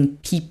amazing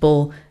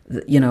people,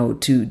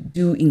 to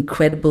do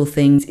incredible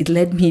things. It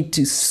led me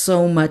to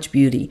so much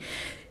beauty.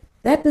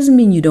 That doesn't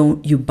mean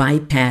you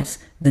bypass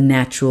the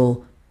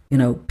natural,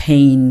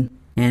 pain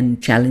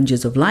and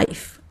challenges of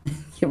life,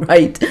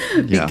 right?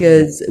 Yeah.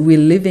 Because we're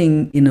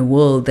living in a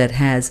world that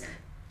has,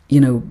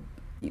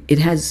 it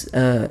has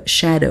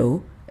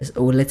shadow,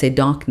 or let's say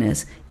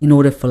darkness, in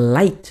order for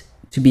light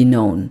to be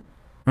known,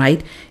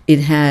 right? It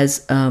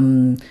has,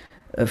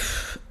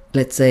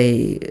 let's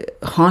say,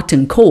 hot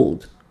and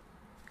cold.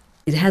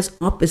 It has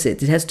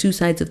opposites. It has two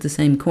sides of the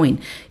same coin.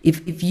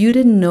 If you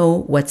didn't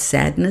know what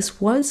sadness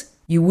was,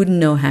 you wouldn't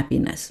know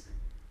happiness.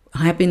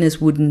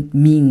 Happiness wouldn't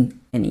mean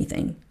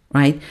anything,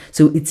 right?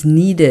 So it's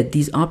needed.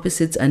 These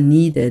opposites are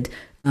needed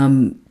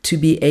to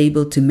be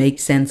able to make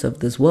sense of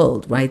this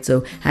world, right?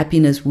 So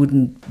happiness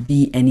wouldn't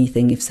be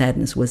anything if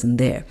sadness wasn't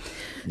there.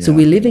 Yeah. So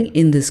we're living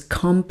in this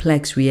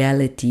complex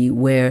reality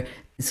where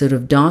sort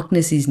of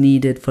darkness is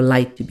needed for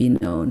light to be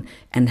known,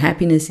 and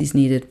happiness is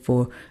needed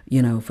for,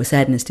 for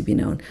sadness to be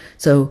known.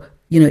 So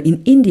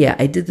In India,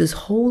 I did this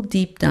whole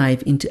deep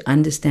dive into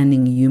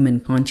understanding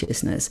human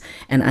consciousness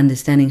and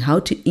understanding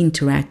how to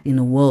interact in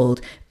a world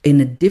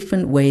in a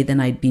different way than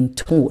I'd been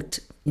taught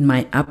in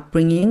my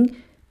upbringing,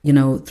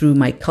 through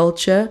my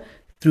culture,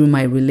 through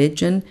my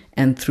religion,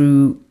 and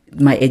through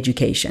my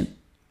education.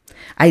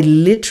 I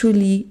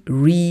literally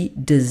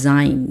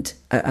redesigned.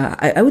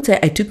 I would say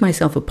I took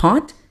myself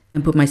apart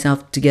and put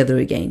myself together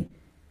again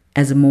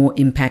as a more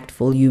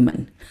impactful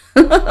human.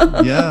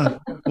 Yeah.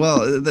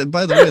 Well,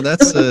 by the way,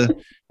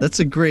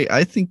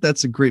 I think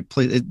that's a great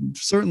place. It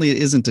certainly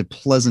isn't a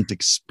pleasant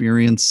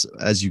experience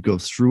as you go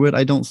through it.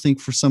 I don't think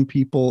for some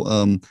people,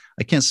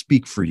 I can't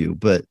speak for you,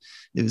 but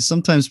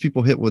sometimes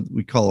people hit what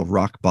we call a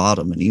rock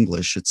bottom in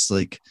English. It's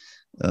like,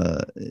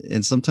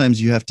 and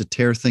sometimes you have to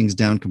tear things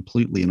down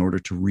completely in order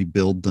to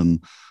rebuild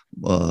them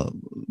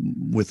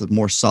with a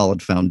more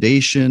solid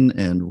foundation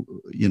and,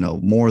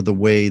 more the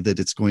way that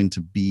it's going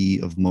to be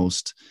of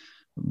most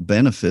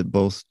benefit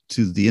both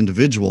to the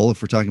individual,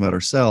 if we're talking about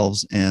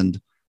ourselves,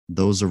 and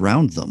those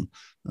around them.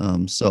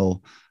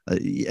 So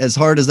as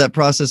hard as that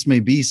process may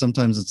be,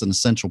 sometimes it's an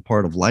essential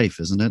part of life,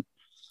 isn't it?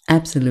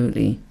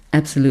 Absolutely.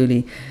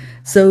 Absolutely.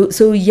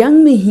 So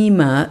young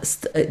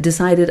Mahima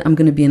decided I'm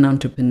going to be an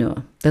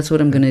entrepreneur. That's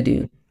what I'm going to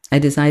do. I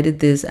decided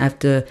this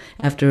after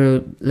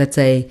let's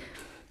say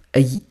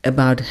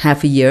about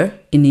half a year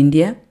in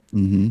India.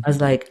 Mm-hmm. I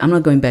was like, I'm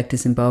not going back to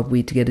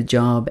Zimbabwe to get a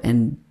job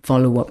and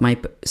follow what my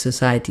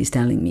society is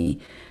telling me.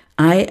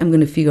 I am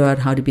going to figure out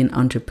how to be an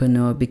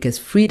entrepreneur because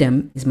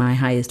freedom is my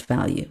highest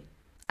value.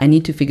 I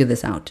need to figure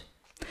this out.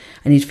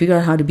 I need to figure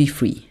out how to be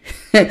free.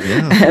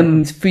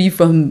 Yeah. Free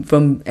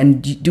from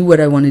and do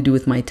what I want to do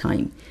with my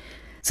time.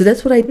 So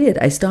that's what I did.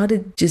 I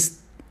started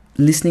just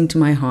listening to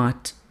my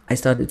heart. I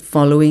started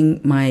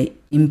following my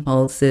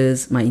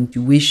impulses, my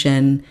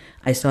intuition.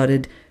 I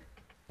started,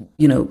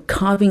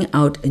 carving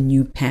out a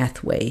new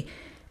pathway.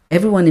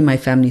 Everyone in my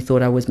family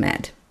thought I was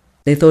mad.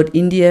 They thought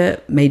India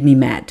made me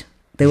mad.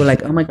 They were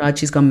like, oh my God,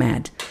 she's gone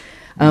mad.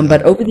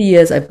 But over the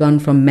years, I've gone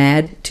from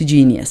mad to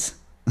genius.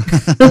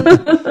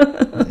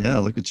 Yeah,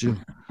 look at you.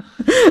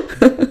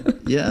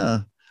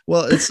 Yeah.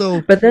 Well, it's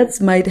so... But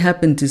that might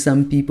happen to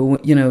some people,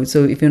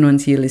 so if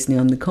anyone's here listening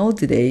on the call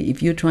today,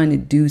 if you're trying to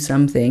do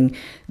something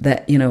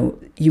that,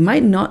 you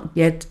might not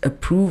get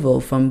approval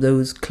from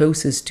those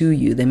closest to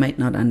you. They might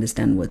not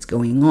understand what's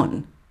going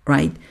on,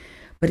 right?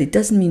 But it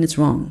doesn't mean it's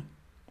wrong,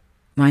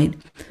 right?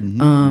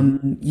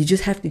 Mm-hmm. You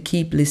just have to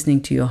keep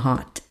listening to your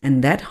heart.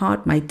 And that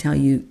heart might tell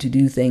you to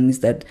do things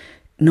that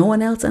no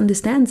one else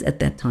understands at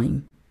that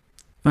time,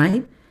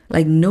 right?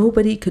 Like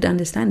nobody could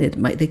understand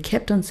it. They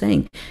kept on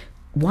saying,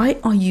 why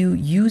are you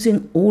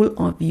using all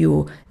of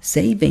your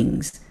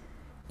savings,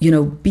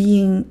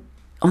 being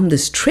on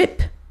this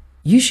trip?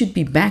 You should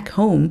be back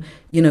home,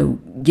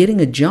 getting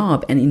a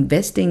job and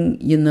investing,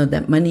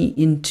 that money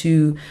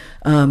into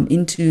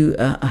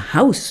a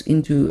house,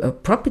 into a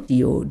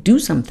property or do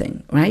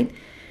something, right?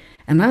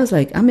 And I was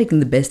like, I'm making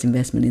the best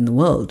investment in the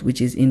world,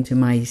 which is into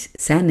my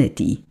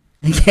sanity.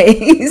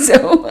 Okay,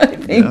 so I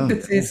think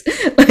this is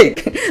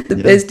like the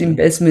best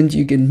investment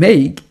you can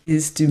make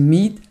is to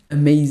meet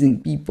amazing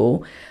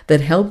people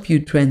that help you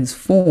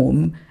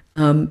transform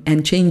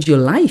and change your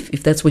life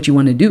if that's what you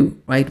want to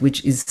do, right?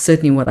 Which is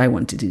certainly what I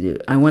wanted to do.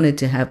 I wanted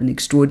to have an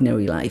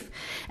extraordinary life.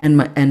 And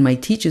my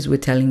teachers were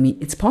telling me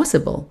it's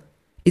possible.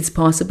 It's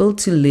possible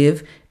to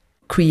live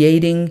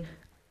creating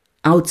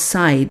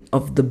outside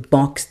of the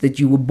box that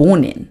you were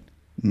born in.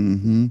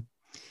 Mm-hmm.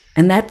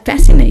 And that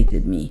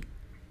fascinated me.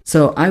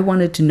 So I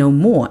wanted to know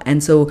more.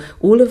 And so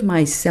all of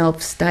my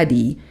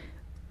self-study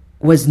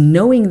was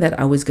knowing that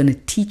I was going to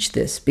teach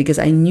this because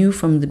I knew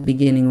from the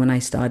beginning when I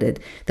started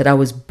that I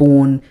was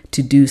born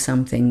to do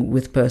something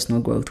with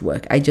personal growth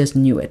work. I just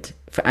knew it.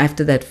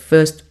 After that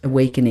first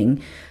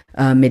awakening,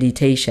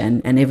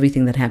 meditation and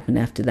everything that happened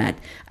after that,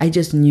 I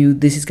just knew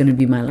this is going to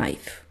be my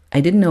life.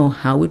 I didn't know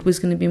how it was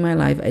going to be my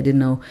life. I didn't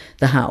know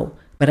the how,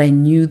 but I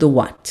knew the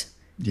what.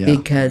 Yeah.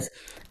 Because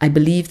I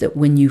believe that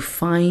when you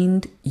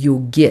find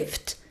your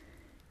gift,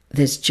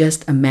 there's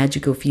just a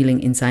magical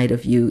feeling inside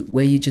of you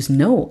where you just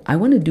know, I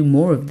want to do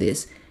more of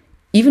this.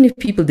 Even if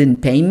people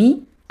didn't pay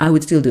me, I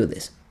would still do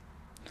this.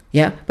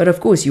 Yeah, but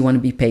of course you want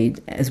to be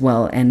paid as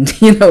well, and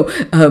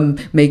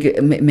make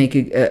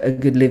a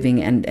good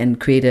living and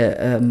create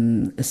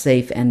a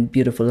safe and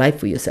beautiful life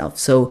for yourself.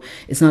 So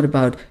it's not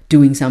about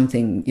doing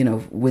something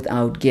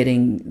without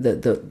getting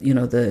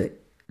the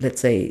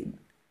let's say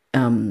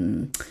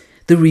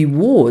the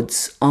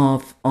rewards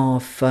of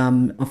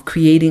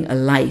creating a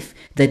life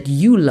that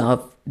you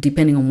love,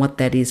 depending on what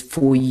that is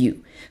for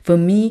you. For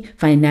me,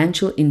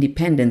 financial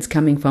independence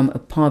coming from a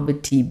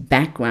poverty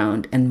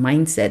background and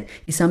mindset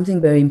is something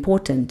very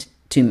important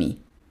to me.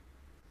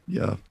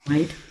 Yeah.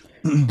 Right?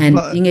 And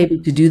being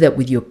able to do that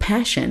with your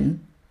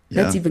passion,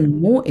 that's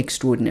even more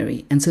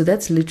extraordinary. And so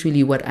that's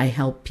literally what I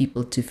help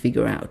people to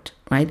figure out,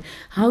 right?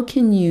 How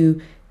can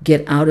you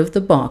get out of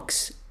the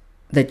box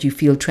that you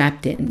feel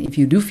trapped in, if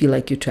you do feel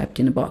like you're trapped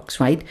in a box,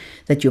 right?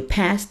 That your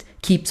past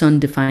keeps on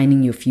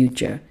defining your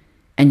future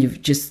and you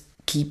just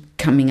keep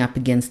coming up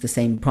against the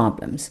same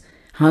problems.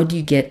 How do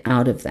you get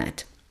out of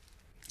that?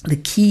 The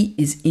key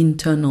is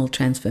internal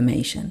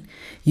transformation.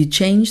 You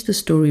change the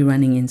story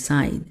running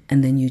inside,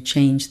 and then you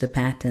change the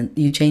pattern,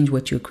 you change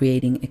what you're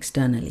creating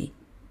externally,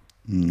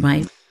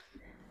 right?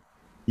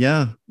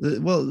 Yeah.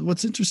 Well,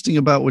 what's interesting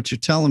about what you're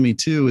telling me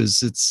too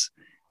is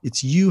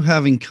it's you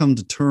having come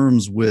to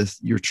terms with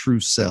your true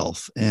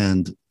self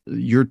and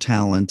your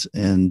talent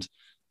and,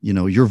 you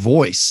know, your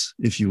voice,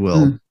 if you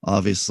will,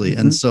 obviously.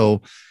 And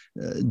so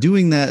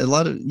doing that, a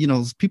lot of, you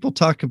know, people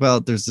talk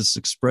about, there's this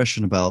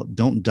expression about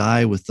don't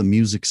die with the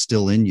music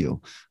still in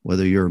you,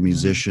 whether you're a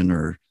musician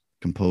or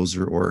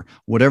composer or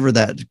whatever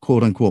that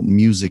quote unquote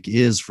music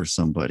is for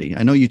somebody.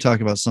 I know you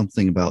talk about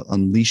something about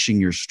unleashing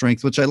your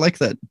strength, which I like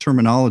that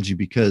terminology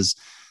because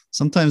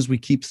sometimes we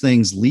keep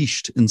things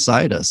leashed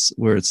inside us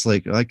where it's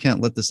like, I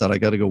can't let this out. I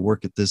got to go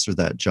work at this or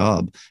that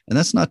job. And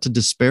that's not to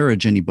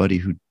disparage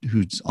anybody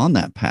who's on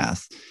that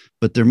path,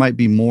 but there might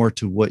be more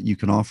to what you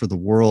can offer the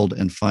world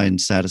and find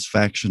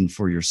satisfaction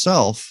for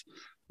yourself,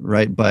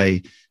 right?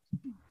 By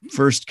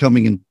first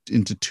coming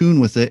into tune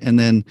with it. And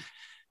then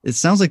it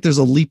sounds like there's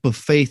a leap of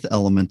faith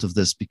element of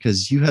this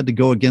because you had to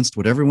go against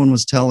what everyone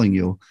was telling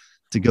you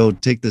to go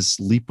take this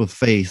leap of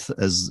faith,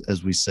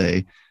 as we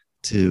say,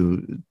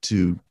 to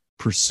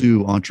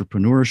pursue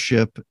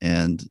entrepreneurship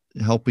and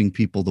helping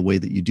people the way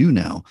that you do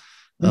now.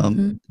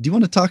 Do you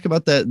want to talk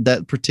about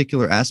that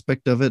particular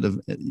aspect of it, of,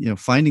 you know,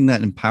 finding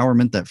that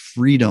empowerment, that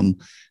freedom?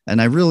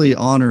 And I really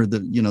honor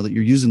that, you know, that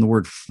you're using the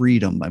word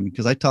freedom. I mean,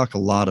 because I talk a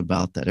lot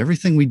about that.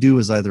 Everything we do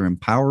is either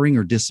empowering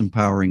or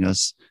disempowering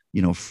us,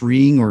 you know,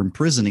 freeing or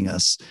imprisoning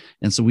us.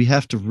 And so we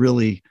have to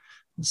really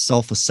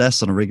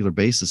self-assess on a regular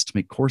basis to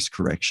make course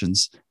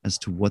corrections as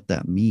to what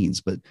that means.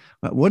 But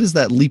what is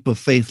that leap of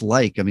faith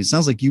like? I mean, it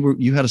sounds like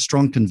you had a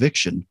strong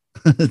conviction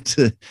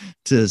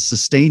to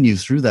sustain you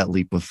through that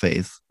leap of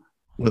faith.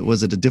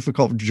 Was it a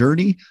difficult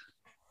journey?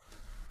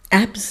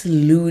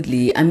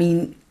 Absolutely. I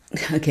mean,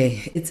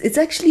 okay, it's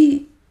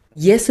actually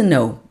yes and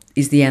no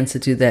is the answer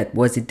to that.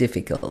 Was it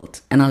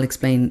difficult? And I'll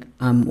explain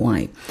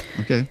why.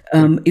 Okay.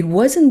 It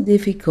wasn't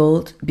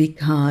difficult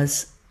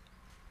because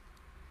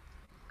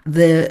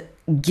the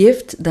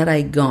gift that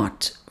I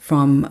got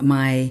from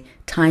my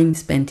time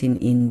spent in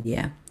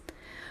India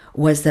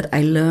was that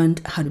I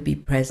learned how to be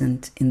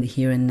present in the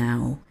here and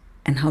now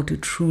and how to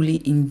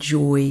truly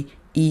enjoy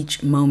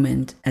each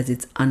moment as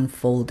it's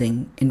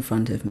unfolding in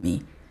front of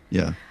me.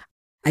 Yeah.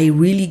 I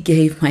really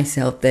gave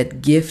myself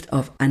that gift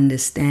of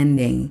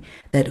understanding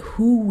that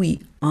who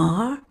we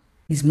are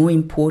is more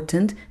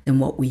important than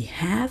what we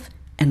have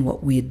and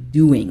what we're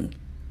doing.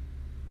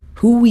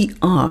 Who we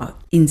are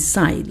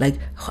inside, like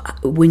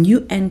when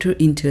you enter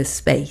into a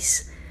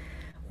space,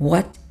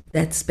 what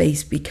that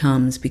space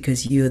becomes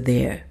because you're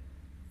there,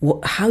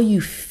 how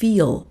you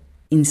feel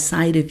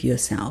inside of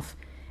yourself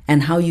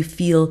and how you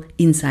feel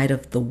inside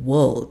of the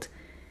world.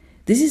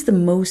 This is the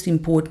most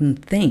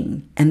important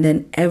thing. And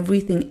then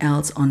everything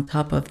else on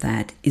top of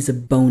that is a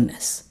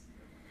bonus.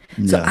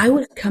 Yeah. So I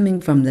was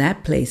coming from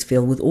that place,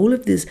 Phil, with all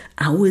of these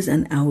hours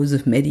and hours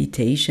of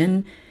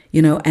meditation,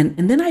 you know, and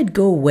then I'd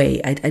go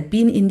away. I'd be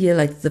in India,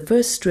 like the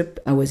first trip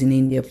I was in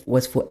India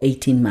was for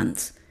 18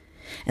 months.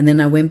 And then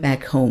I went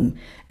back home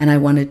and I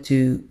wanted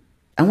to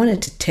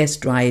test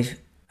drive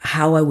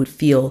how I would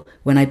feel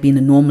when I'd be in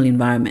a normal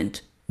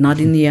environment, not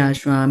in the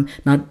ashram,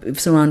 not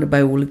surrounded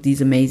by all of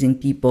these amazing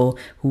people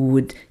who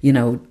would, you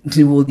know,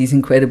 do all these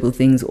incredible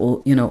things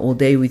all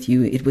day with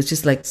you. It was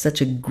just like such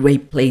a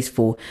great place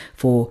for,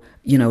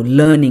 you know,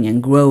 learning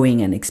and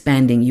growing and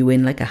expanding. You were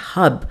in like a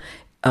hub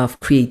of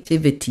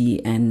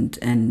creativity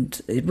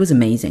and it was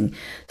amazing.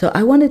 So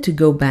I wanted to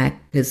go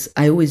back because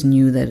I always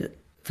knew that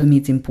for me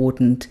it's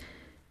important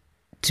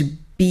to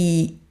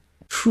be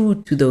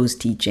true to those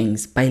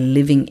teachings by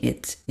living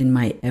it in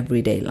my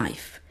everyday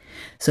life.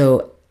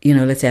 So, you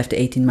know, let's say after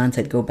 18 months,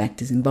 I'd go back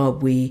to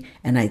Zimbabwe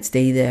and I'd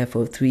stay there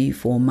for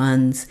 3-4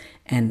 months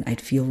and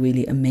I'd feel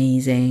really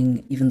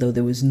amazing, even though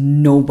there was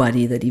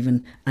nobody that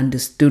even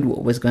understood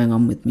what was going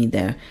on with me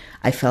there.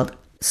 I felt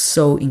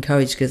so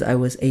encouraged because I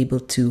was able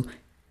to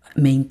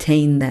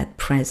maintain that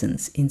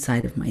presence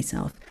inside of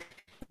myself.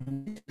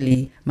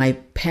 My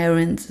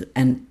parents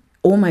and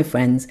all my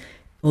friends,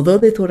 although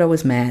they thought I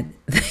was mad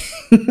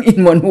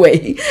in one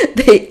way,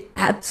 they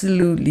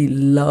absolutely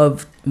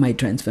loved my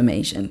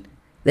transformation.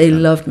 They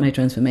loved my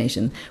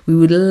transformation. We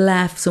would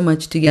laugh so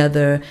much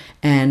together,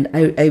 and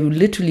I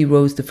literally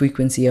rose the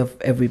frequency of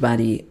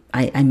everybody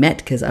I met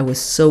because I was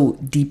so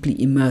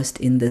deeply immersed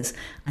in this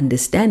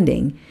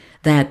understanding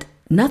that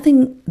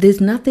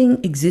there's nothing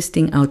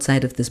existing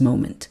outside of this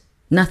moment.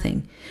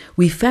 Nothing.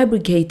 We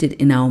fabricate it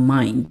in our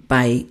mind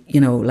by, you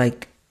know,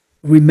 like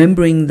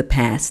remembering the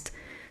past.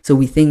 So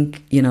we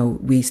think, you know,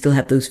 we still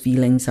have those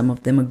feelings. Some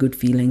of them are good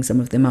feelings.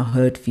 Some of them are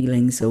hurt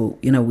feelings. So,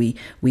 you know, we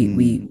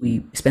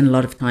spend a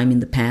lot of time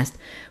in the past.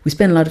 We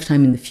spend a lot of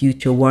time in the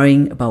future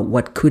worrying about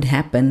what could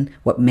happen,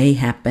 what may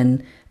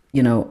happen,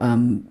 you know,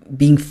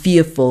 being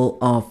fearful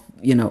of,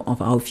 you know,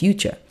 of our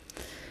future.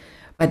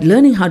 But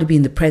learning how to be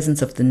in the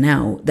presence of the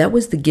now, that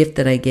was the gift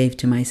that I gave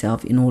to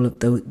myself in all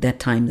of that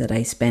time that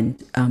I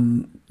spent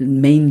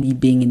mainly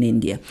being in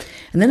India.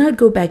 And then I'd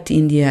go back to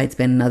India. I'd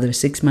spend another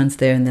 6 months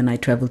there, and then I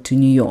traveled to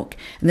New York.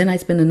 And then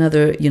I'd spend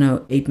another,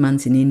 8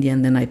 months in India,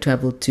 and then I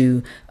traveled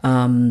to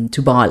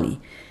Bali.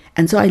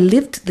 And so I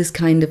lived this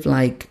kind of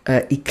like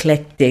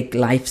eclectic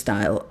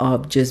lifestyle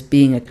of just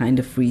being a kind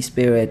of free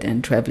spirit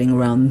and traveling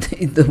around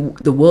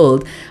the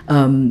world,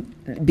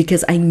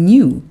 because I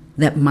knew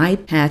that my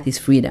path is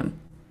freedom,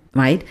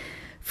 right?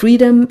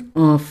 Freedom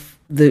of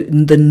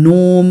the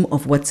norm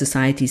of what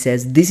society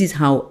says. This is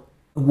how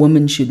a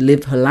woman should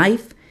live her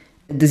life.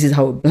 This is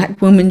how a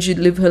black woman should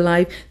live her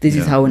life. This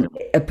is how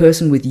a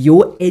person with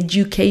your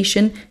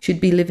education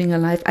should be living her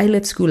life. I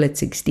left school at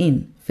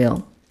 16,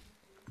 Phil,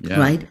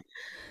 right?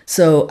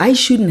 So I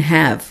shouldn't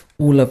have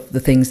all of the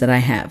things that I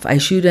have. I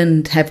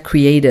shouldn't have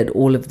created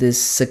all of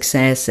this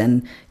success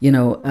and,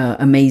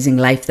 amazing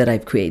life that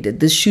I've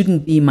created. This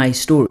shouldn't be my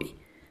story,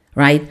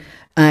 right?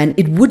 And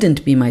it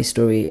wouldn't be my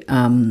story,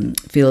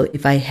 Phil,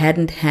 if I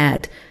hadn't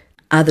had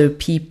other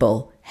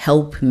people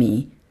help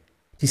me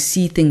to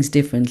see things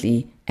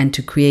differently and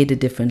to create a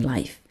different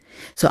life.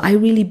 So I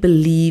really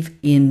believe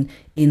in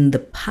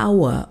the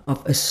power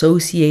of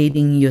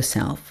associating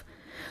yourself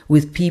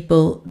with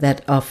people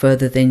that are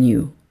further than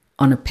you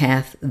on a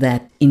path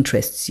that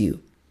interests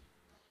you,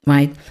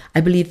 right?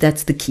 I believe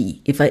that's the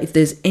key. If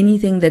there's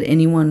anything that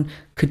anyone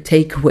could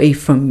take away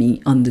from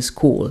me on this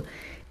call,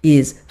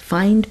 is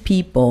find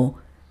people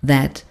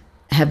that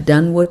have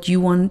done what you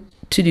want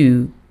to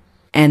do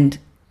and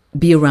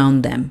be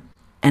around them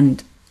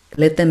and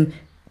let them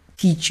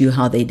teach you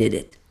how they did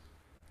it.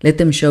 Let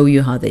them show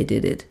you how they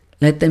did it.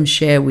 Let them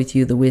share with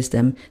you the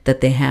wisdom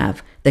that they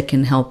have that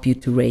can help you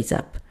to raise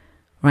up,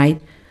 right?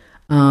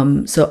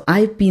 So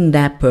I've been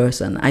that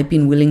person. I've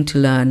been willing to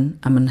learn.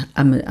 I'm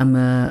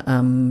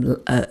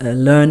a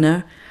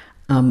learner.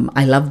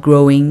 I love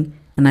growing,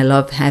 and I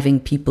love having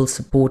people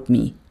support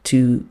me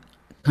to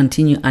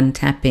continue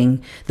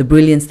untapping the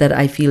brilliance that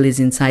I feel is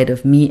inside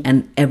of me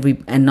and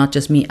not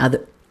just me,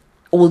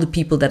 all the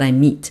people that I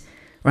meet.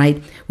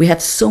 Right? We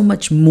have so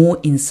much more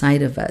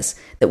inside of us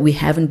that we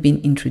haven't been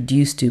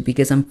introduced to,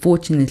 because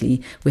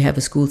unfortunately we have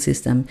a school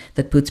system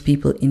that puts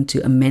people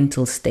into a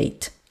mental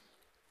state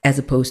as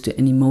opposed to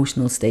an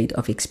emotional state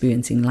of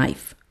experiencing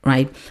life,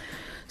 right?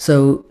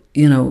 So,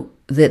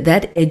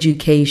 that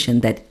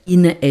education, that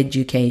inner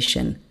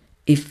education,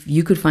 if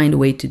you could find a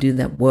way to do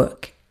that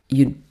work,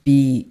 you'd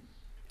be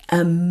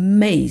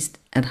amazed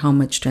at how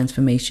much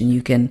transformation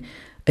you can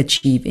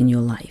achieve in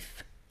your life.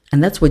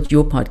 And that's what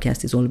your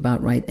podcast is all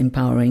about, right?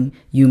 Empowering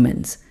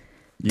humans,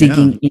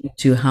 digging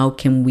into how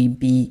can we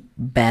be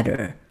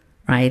better,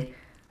 right?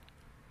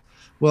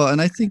 Well,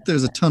 and I think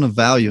there's a ton of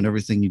value in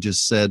everything you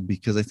just said,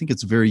 because I think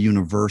it's very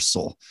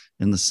universal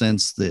in the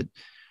sense that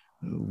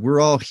we're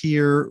all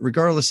here,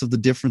 regardless of the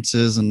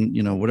differences and,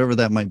 whatever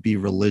that might be,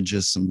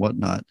 religious and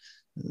whatnot.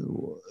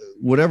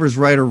 Whatever's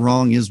right or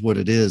wrong is what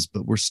it is,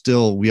 but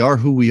we are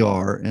who we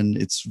are. And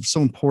it's so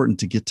important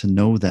to get to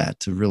know that,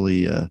 to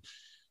really,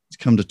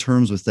 come to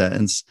terms with that.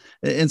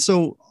 And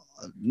so,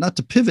 not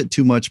to pivot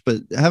too much, but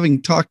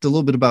having talked a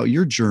little bit about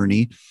your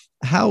journey,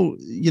 how,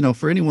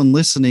 for anyone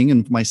listening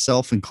and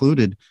myself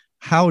included,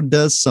 how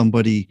does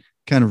somebody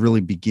kind of really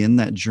begin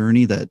that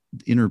journey, that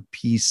inner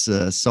peace,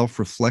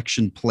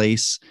 self-reflection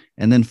place,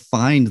 and then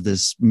find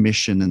this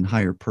mission and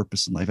higher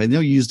purpose in life? I know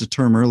you used a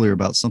term earlier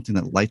about something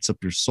that lights up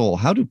your soul.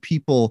 How do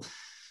people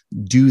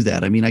do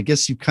that? I mean, I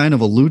guess you kind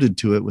of alluded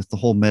to it with the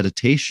whole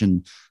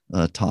meditation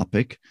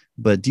topic,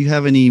 but do you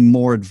have any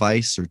more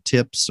advice or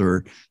tips?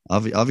 Or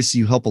obviously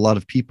you help a lot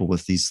of people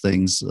with these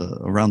things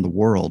around the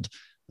world.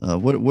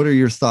 What are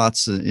your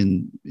thoughts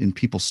in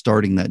people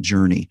starting that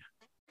journey?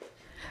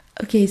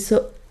 Okay,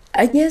 so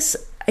I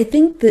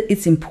think that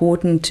it's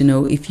important to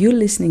know, if you're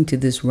listening to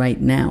this right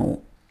now,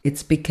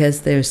 it's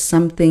because there's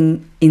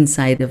something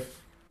inside of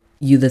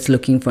you that's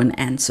looking for an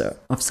answer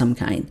of some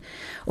kind,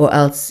 or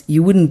else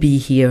you wouldn't be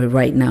here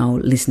right now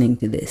listening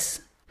to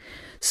this.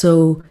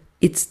 So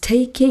it's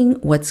taking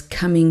what's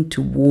coming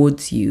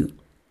towards you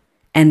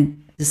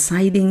and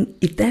deciding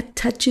if that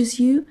touches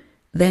you,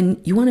 then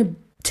you want to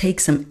take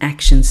some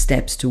action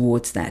steps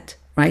towards that,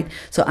 right?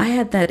 So I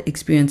had that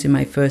experience in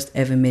my first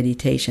ever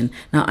meditation.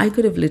 Now I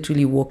could have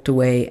literally walked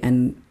away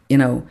and,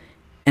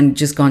 and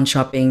just gone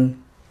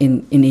shopping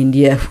in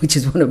India, which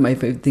is one of my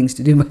favorite things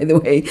to do, by the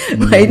way,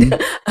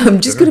 right?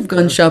 Just could have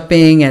gone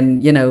shopping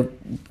and,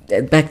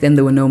 back then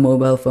there were no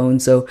mobile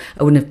phones, so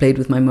I wouldn't have played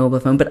with my mobile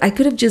phone, but I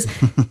could have just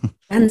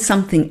done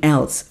something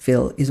else,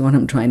 Phil, is what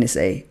I'm trying to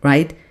say,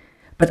 right?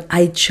 But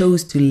I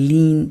chose to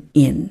lean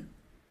in.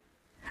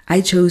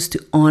 I chose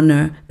to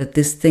honor that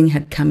this thing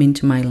had come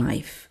into my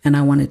life and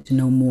I wanted to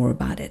know more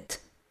about it,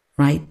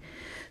 right?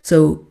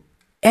 So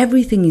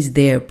everything is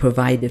there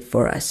provided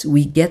for us.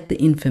 We get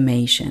the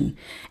information.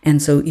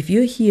 And so if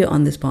you're here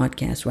on this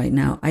podcast right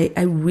now, I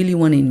really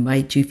want to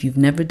invite you, if you've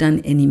never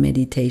done any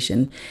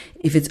meditation,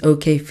 if it's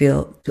okay,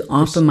 Phil, to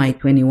offer my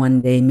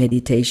 21-day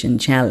meditation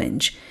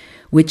challenge,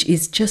 which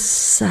is just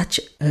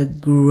such a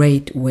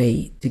great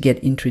way to get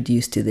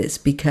introduced to this,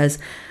 because,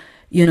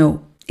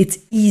 it's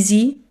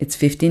easy. It's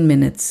 15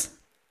 minutes.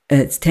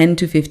 It's 10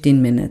 to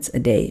 15 minutes a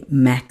day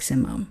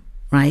maximum,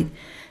 right?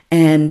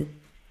 And,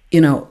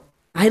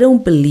 I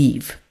don't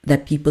believe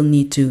that people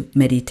need to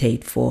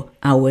meditate for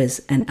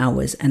hours and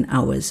hours and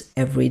hours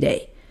every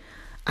day.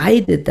 I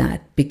did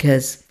that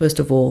because, first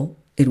of all,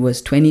 it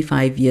was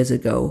 25 years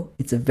ago.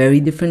 It's a very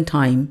different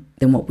time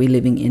than what we're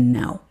living in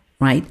now,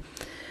 right?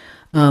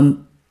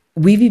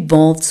 We've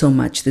evolved so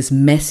much, this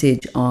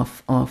message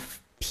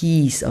of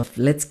peace, of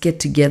let's get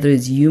together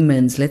as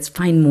humans, let's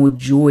find more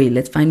joy,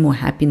 let's find more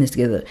happiness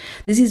together.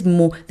 This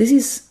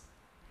is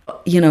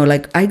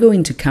like I go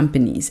into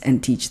companies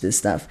and teach this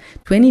stuff.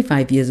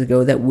 25 years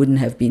ago, that wouldn't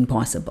have been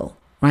possible,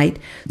 right?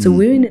 So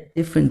we're in a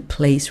different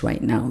place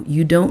right now.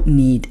 You don't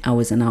need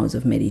hours and hours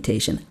of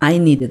meditation. I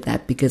needed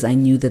that because I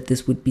knew that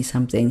this would be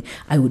something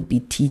I would be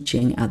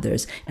teaching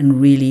others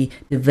and really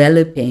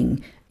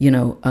developing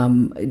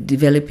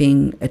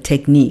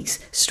techniques,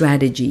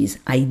 strategies,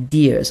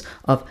 ideas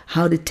of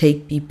how to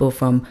take people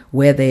from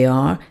where they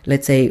are,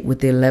 let's say with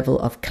their level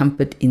of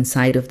comfort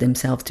inside of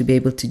themselves, to be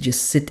able to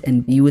just sit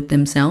and be with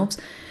themselves,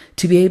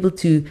 to be able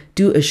to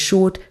do a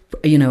short,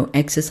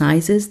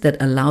 exercises that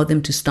allow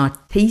them to start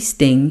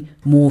tasting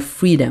more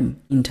freedom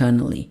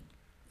internally.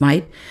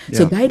 Right? Yeah.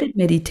 So guided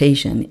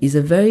meditation is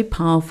a very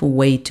powerful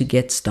way to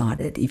get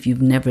started. If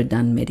you've never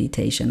done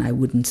meditation, I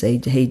wouldn't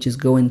say, hey,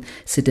 just go and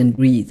sit and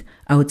breathe.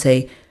 I would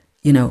say,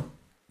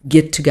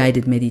 get to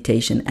guided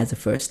meditation as a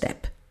first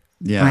step.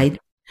 Yeah. Right?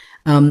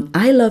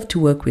 I love to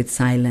work with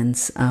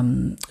silence,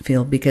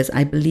 Phil, because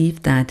I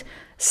believe that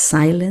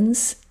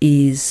silence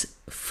is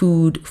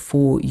food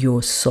for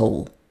your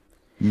soul.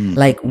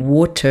 Like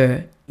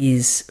water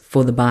is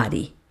for the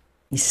body,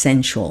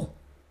 essential.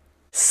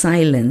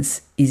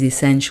 Silence is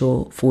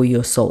essential for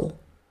your soul,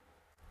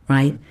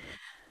 right?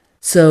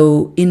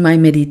 So in my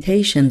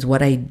meditations,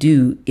 what I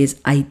do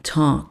is I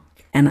talk,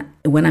 and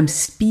when I'm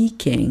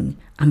speaking,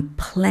 I'm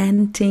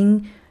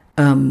planting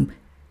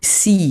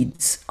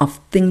seeds of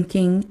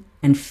thinking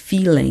and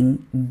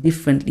feeling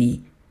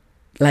differently,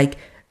 like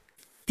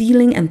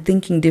feeling and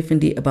thinking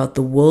differently about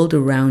the world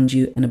around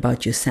you and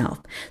about yourself.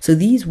 So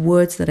these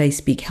words that I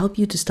speak help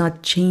you to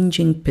start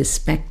changing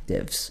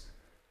perspectives,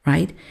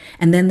 right?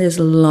 And then there's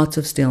lots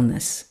of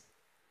stillness,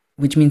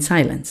 which means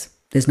silence.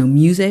 There's no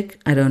music.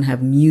 I don't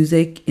have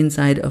music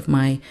inside of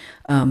my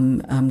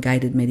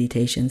guided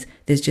meditations.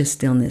 There's just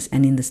stillness.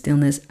 And in the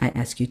stillness, I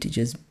ask you to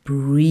just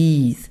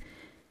breathe.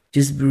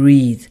 Just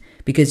breathe.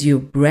 Because your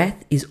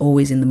breath is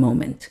always in the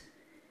moment.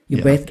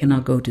 Your breath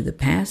cannot go to the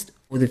past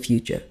or the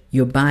future.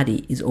 Your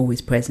body is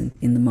always present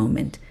in the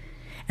moment.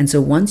 And so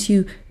once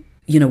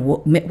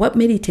what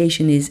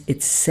meditation is,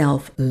 it's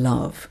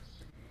self-love.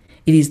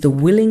 It is the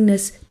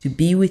willingness to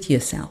be with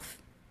yourself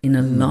in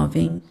a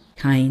loving,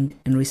 kind,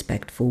 and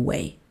respectful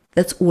way.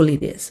 That's all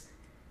it is.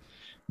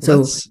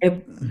 So,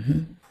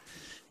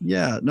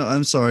 yeah, no,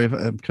 I'm sorry if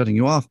I'm cutting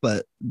you off,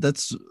 but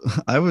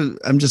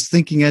I'm just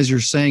thinking as you're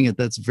saying it,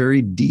 that's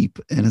very deep.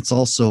 And it's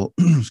also,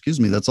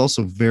 that's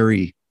also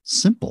very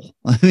simple.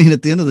 I mean,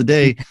 at the end of the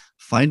day,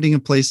 finding a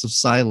place of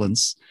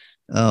silence.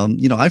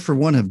 I, for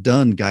one, have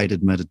done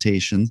guided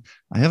meditation.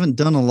 I haven't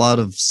done a lot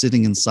of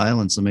sitting in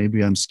silence, and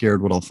maybe I'm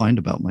scared what I'll find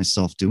about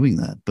myself doing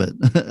that, but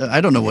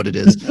I don't know what it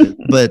is,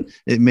 but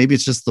maybe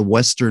it's just the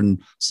Western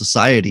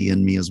society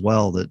in me as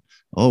well that,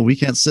 we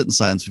can't sit in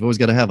silence. We've always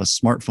got to have a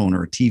smartphone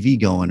or a TV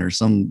going or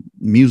some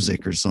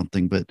music or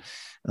something. But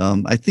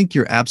I think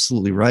you're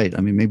absolutely right.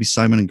 I mean, maybe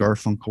Simon and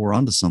Garfunkel were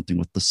onto something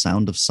with the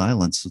sound of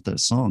silence with that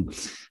song.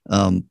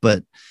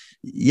 But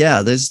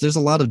yeah, there's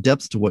a lot of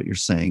depth to what you're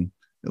saying.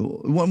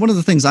 One of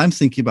the things I'm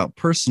thinking about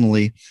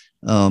personally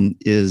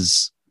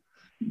is,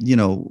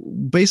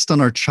 based on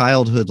our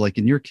childhood, like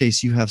in your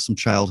case, you have some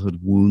childhood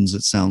wounds,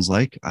 it sounds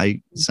like.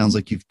 Sounds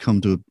like you've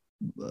come to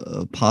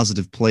a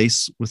positive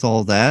place with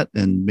all that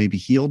and maybe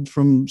healed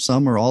from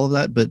some or all of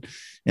that.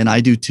 And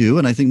I do too.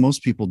 And I think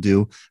most people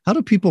do. How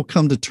do people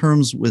come to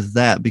terms with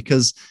that?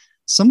 Because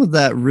some of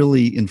that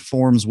really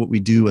informs what we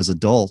do as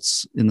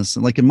adults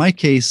like in my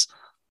case,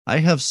 I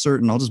have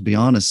I'll just be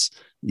honest,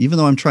 even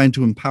though I'm trying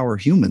to empower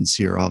humans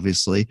here,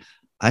 obviously,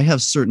 I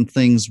have certain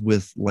things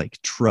with like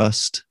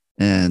trust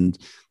and,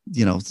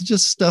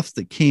 just stuff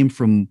that came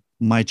from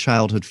my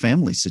childhood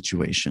family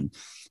situation.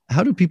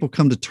 How do people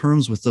come to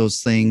terms with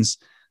those things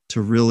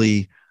to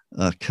really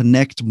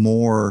connect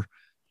more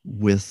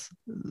with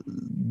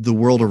the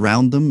world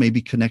around them,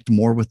 maybe connect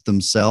more with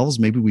themselves?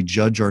 Maybe we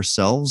judge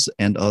ourselves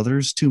and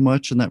others too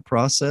much in that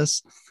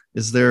process.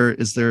 Is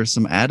there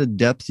some added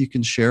depth you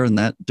can share in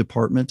that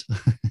department?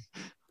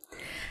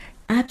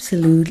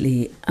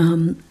 Absolutely.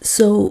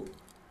 So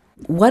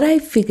what I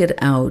figured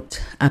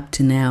out up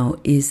to now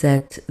is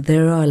that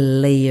there are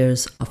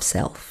layers of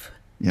self.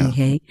 Yeah.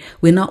 Okay.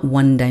 We're not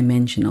one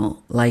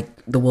dimensional like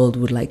the world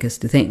would like us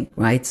to think,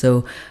 right?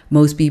 So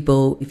most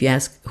people, if you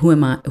ask,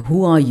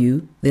 who are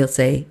you? They'll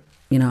say,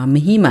 I'm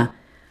Mahima.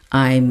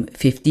 I'm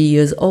 50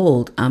 years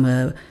old. I'm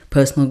a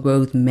personal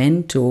growth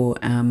mentor.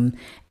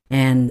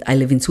 And I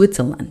live in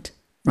Switzerland,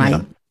 right?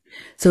 Yeah.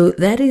 So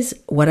that is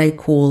what I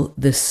call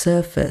the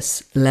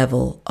surface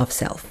level of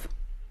self.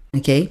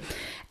 Okay.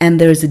 And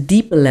there's a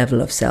deeper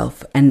level of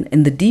self. And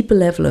in the deeper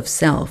level of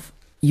self,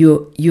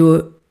 your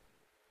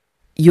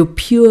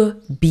pure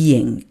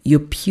being, your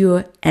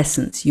pure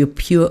essence, your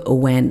pure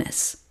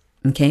awareness.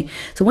 Okay?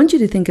 So I want you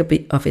to think of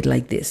it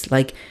like this.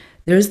 Like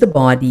there's the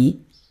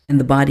body, and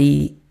the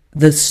body,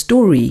 the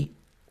story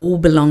all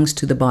belongs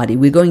to the body.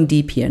 We're going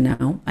deep here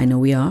now. I know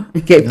we are.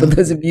 Okay, for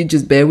those of you,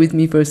 just bear with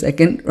me for a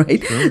second,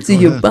 right? Sure, so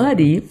your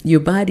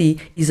body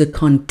is a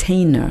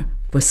container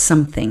for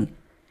something.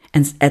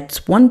 And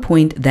at one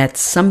point, that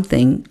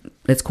something,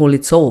 let's call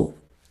it soul,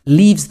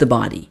 leaves the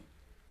body,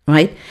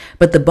 right?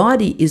 But the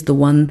body is the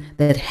one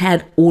that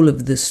had all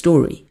of the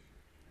story.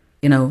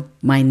 You know,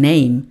 my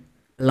name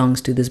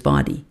belongs to this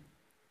body,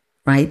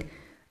 right?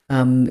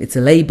 It's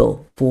a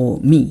label for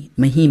me,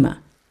 Mahima,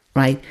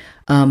 right?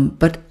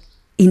 But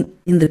in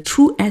the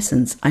true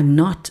essence, I'm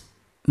not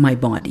my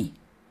body,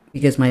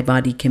 because my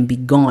body can be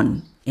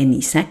gone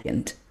any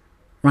second,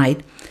 right?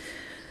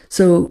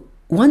 So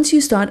once you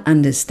start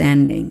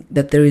understanding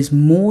that there is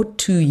more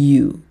to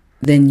you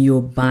than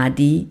your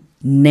body,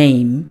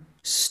 name,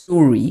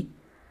 story,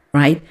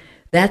 right?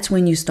 That's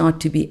when you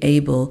start to be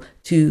able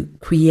to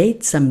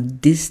create some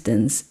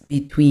distance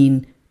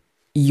between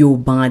your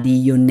body,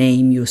 your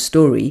name, your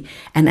story,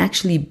 and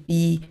actually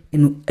be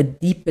in a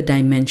deeper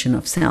dimension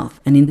of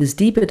self. And in this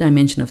deeper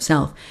dimension of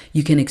self,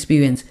 you can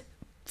experience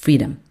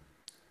freedom,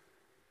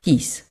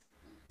 peace,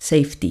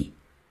 safety,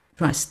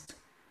 trust,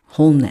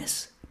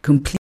 wholeness,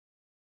 complete.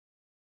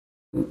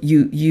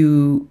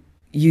 You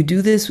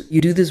do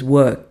this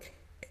work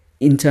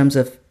in terms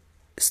of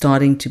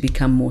starting to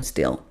become more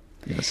still.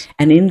 Yes.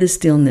 And in the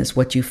stillness,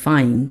 what you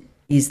find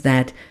is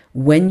that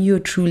when you're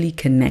truly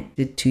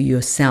connected to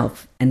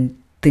yourself, and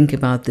think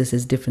about this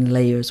as different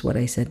layers, what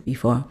I said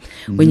before,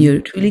 when you're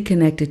truly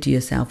connected to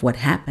yourself, what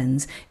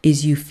happens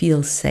is you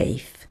feel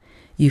safe,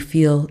 you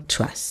feel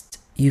trust,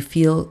 you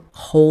feel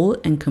whole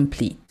and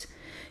complete,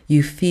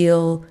 you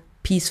feel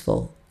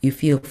peaceful, you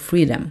feel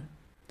freedom,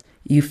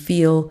 you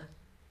feel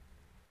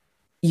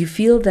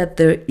that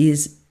there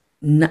is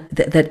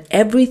that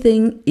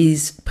everything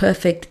is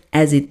perfect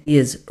as it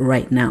is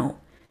right now.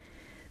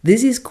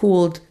 This is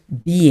called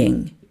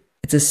being.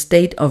 It's a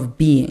state of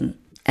being.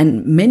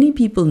 And many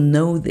people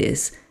know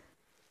this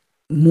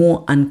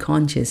more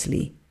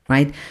unconsciously,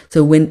 right?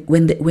 So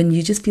when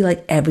you just feel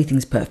like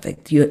everything's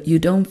perfect, you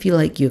don't feel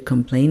like you're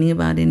complaining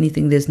about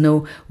anything, there's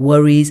no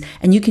worries.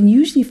 And you can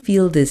usually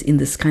feel this in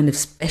this kind of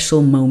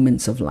special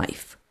moments of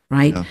life.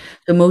 Right? Yeah.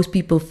 So most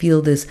people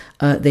feel this,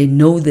 they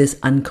know this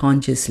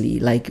unconsciously,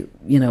 like,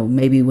 you know,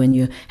 maybe when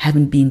you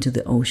haven't been to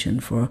the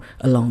ocean for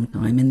a long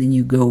time and then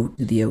you go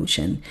to the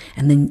ocean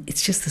and then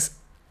it's just this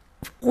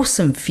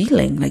awesome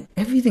feeling, like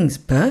everything's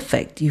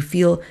perfect. You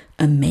feel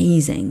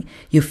amazing.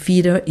 Your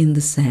feet are in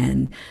the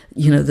sand,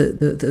 you know,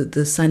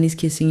 the sun is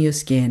kissing your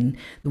skin,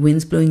 the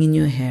wind's blowing in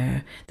your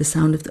hair, the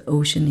sound of the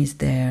ocean is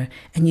there,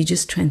 and you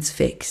just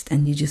transfixed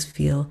and you just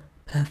feel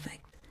perfect.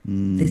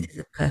 This is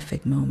a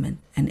perfect moment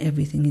and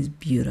everything is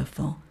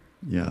beautiful.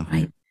 Yeah.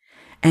 Right?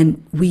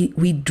 And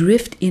we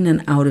drift in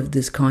and out of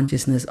this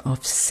consciousness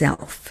of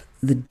self,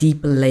 the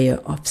deeper layer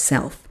of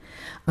self,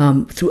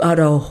 throughout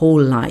our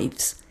whole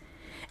lives.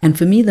 And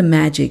for me, the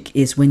magic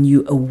is when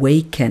you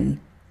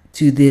awaken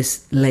to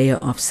this layer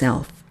of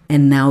self,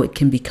 and now it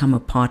can become a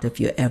part of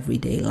your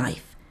everyday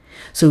life.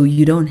 So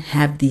you don't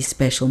have these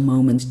special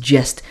moments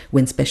just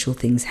when special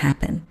things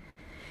happen.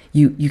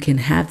 You can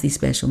have these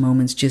special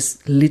moments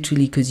just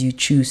literally because you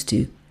choose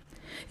to.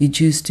 You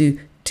choose to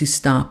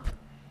stop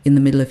in the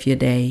middle of your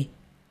day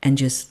and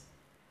just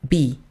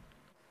be.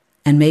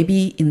 And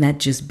maybe in that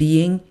just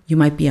being, you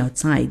might be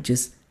outside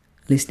just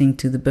listening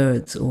to the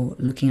birds or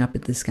looking up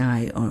at the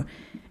sky,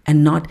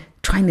 and not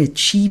trying to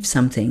achieve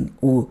something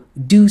or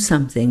do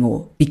something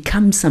or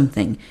become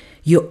something.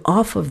 You're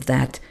off of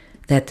that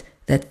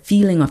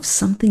feeling of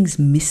something's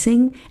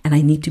missing and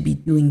I need to be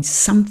doing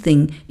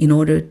something in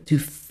order to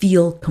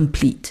feel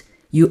complete.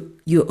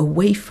 You're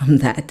away from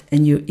that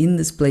and you're in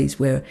this place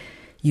where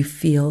you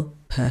feel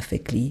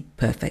perfectly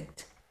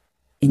perfect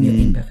in your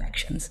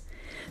imperfections.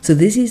 So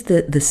this is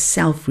the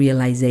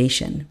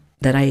self-realization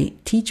that I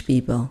teach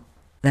people,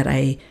 that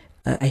I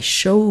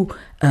show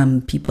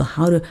people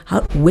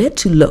where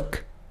to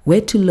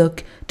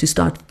look to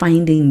start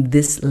finding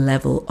this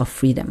level of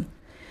freedom.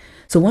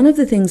 So one of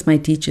the things my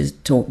teachers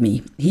taught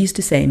me, he used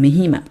to say,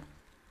 Mahima,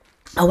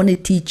 I want to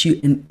teach you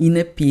an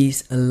inner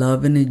peace, a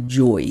love and a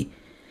joy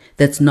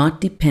that's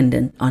not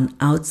dependent on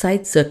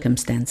outside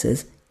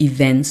circumstances,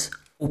 events,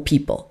 or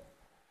people.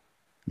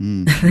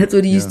 That's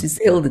what he used to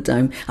say all the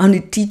time. I want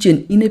to teach you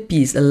an inner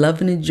peace, a love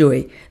and a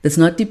joy that's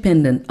not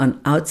dependent on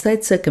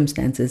outside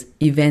circumstances,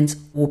 events,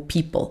 or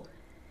people.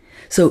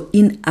 So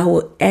in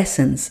our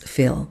essence,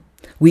 Phil,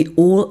 we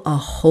all are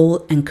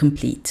whole and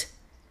complete.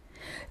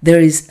 There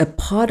is a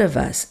part of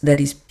us that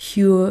is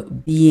pure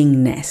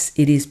beingness.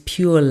 It is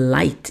pure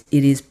light.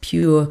 It is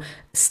pure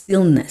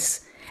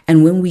stillness.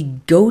 And when we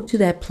go to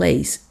that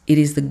place, it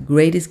is the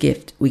greatest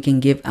gift we can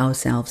give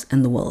ourselves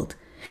and the world.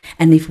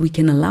 And if we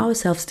can allow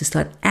ourselves to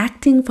start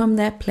acting from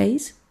that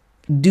place,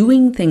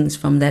 doing things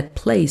from that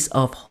place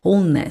of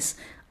wholeness,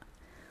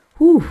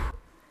 whew,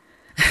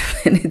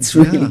 and it's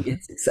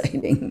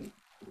exciting.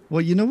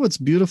 Well, you know what's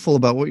beautiful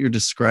about what you're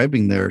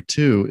describing there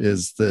too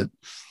is that,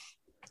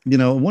 you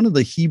know, one of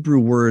the Hebrew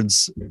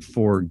words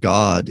for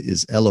God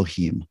is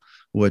Elohim,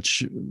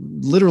 which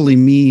literally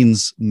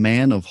means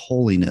man of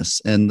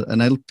holiness. And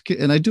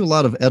I do a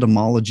lot of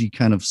etymology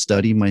kind of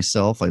study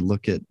myself. I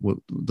look at what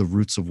the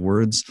roots of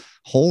words.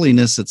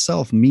 Holiness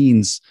itself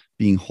means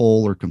being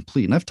whole or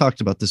complete. And I've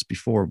talked about this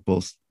before,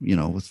 both, you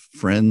know, with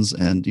friends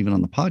and even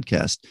on the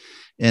podcast.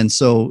 And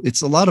so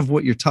it's a lot of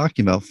what you're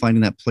talking about,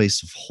 finding that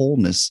place of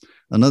wholeness.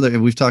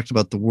 And we've talked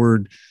about the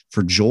word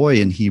for joy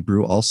in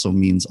Hebrew also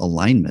means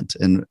alignment.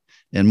 And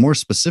more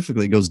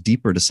specifically, it goes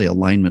deeper to say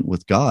alignment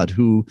with God,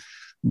 who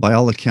by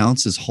all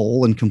accounts is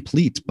whole and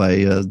complete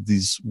by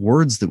these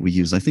words that we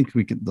use. I think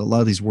a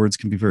lot of these words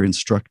can be very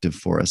instructive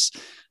for us.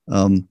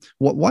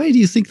 Why do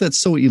you think that's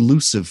so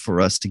elusive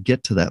for us to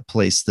get to that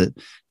place that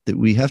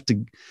we have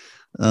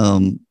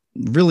to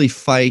really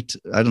fight?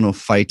 I don't know if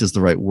fight is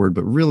the right word,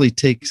 but really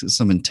take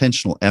some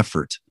intentional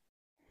effort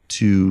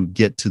to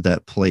get to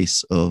that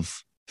place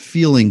of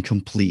feeling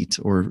complete,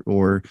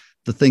 or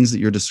the things that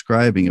you're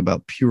describing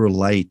about pure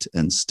light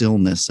and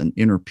stillness and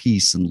inner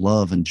peace and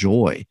love and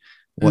joy.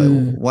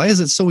 Why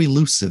is it so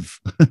elusive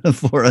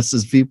for us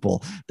as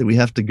people that we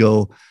have to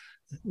go?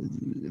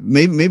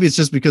 Maybe it's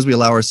just because we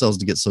allow ourselves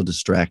to get so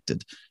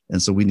distracted.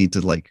 And so we need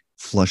to like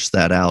flush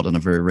that out on a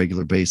very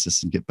regular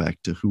basis and get back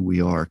to who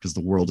we are, because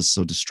the world is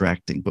so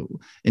distracting. But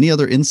any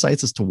other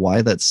insights as to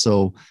why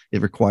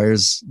it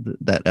requires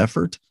that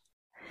effort?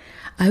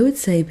 I would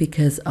say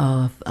because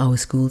of our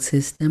school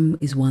system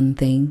is one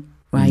thing,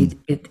 right?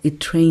 It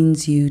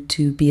trains you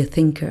to be a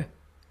thinker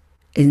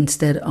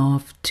instead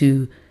of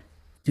to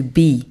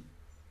be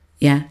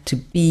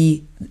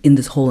in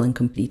this whole and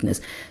completeness.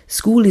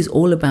 School is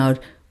all about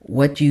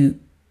what you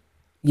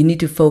need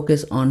to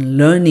focus on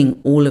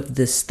learning all of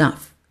this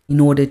stuff in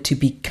order to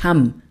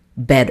become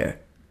better.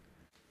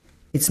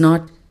 It's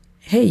not,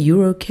 hey,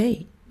 you're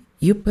okay.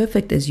 You're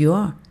perfect as you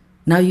are.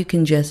 Now you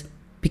can just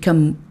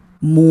become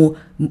more.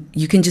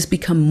 You can just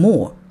become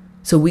more.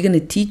 So we're going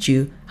to teach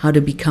you how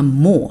to become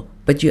more,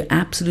 but you're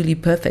absolutely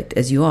perfect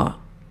as you are,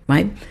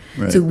 right?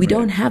 So we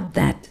don't have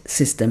that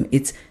system.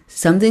 It's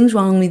something's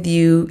wrong with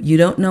you. You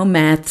don't know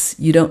maths.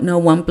 You don't know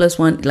 1 +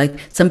 1. Like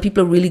some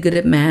people are really good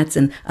at maths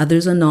and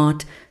others are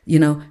not, you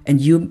know,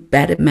 and you're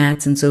bad at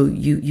maths. And so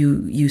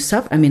you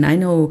suffer. I mean, I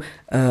know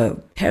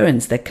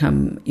parents that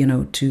come, you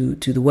know, to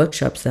the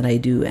workshops that I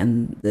do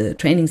and the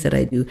trainings that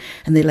I do.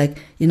 And they're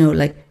like, you know,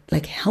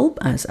 like help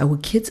us. Our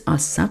kids are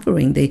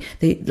suffering. They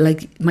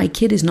like, my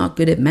kid is not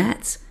good at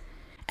maths.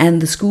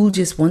 And the school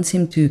just wants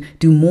him to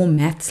do more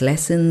maths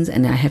lessons.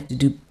 And I have to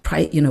do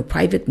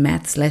private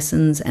maths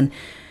lessons. And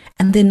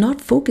they're not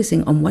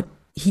focusing on what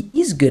he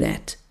is good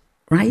at,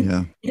 right?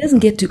 Yeah. He doesn't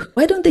get to,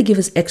 why don't they give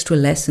us extra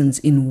lessons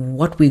in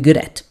what we're good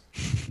at?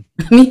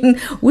 I mean,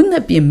 wouldn't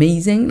that be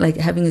amazing? Like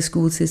having a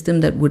school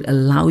system that would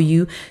allow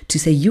you to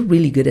say, you're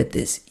really good at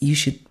this. You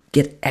should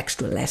get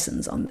extra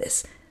lessons on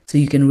this so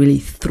you can really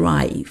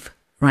thrive,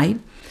 right?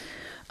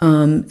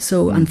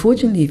 So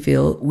unfortunately,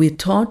 Phil, we're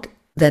taught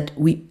that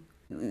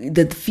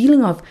the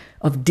feeling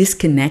of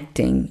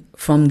disconnecting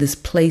from this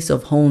place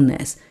of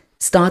wholeness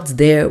starts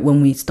there when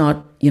we start,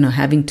 you know,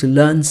 having to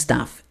learn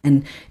stuff,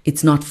 and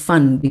it's not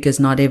fun because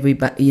not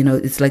everybody, you know,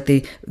 it's like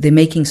they're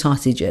making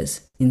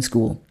sausages in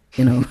school,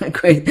 you know,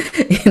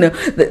 you know,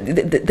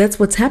 that's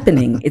what's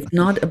happening. It's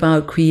not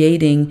about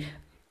creating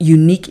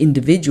unique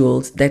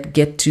individuals that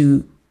get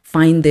to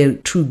find their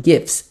true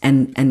gifts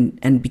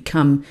and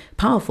become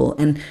powerful.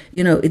 And,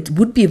 you know, it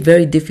would be a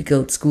very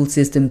difficult school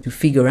system to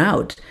figure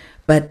out,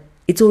 but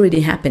it's already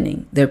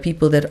happening. There are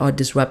people that are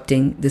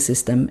disrupting the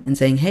system and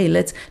saying, hey,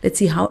 let's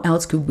see how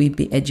else could we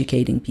be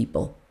educating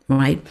people,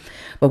 right?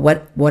 But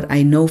what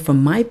I know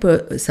from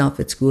myself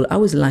at school, I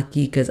was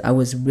lucky because I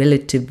was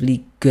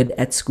relatively good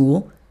at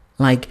school.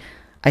 Like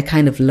I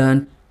kind of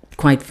learned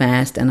quite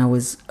fast and I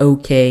was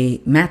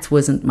okay. Maths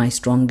wasn't my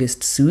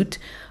strongest suit,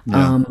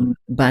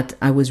 but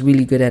I was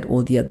really good at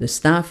all the other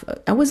stuff.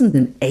 I wasn't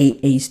an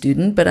A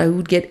student, but I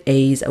would get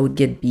A's, I would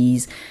get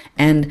B's,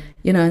 and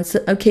you know, and so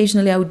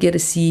occasionally I would get a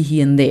C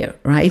here and there,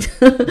 right?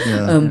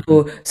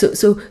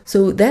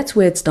 So that's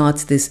where it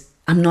starts. This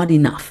I'm not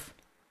enough.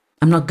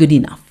 I'm not good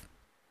enough.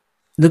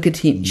 Look at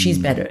him, she's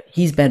better,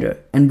 he's better.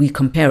 And we're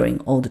comparing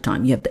all the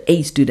time. You have the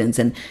A students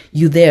and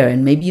you there,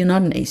 and maybe you're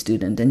not an A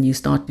student and you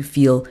start to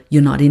feel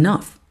you're not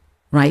enough,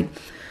 right?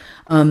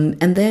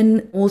 And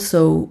then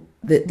also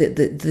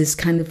this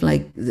kind of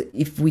like,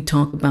 if we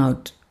talk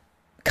about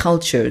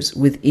cultures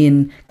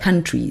within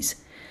countries,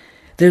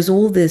 there's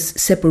all this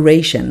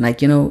separation,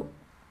 like, you know,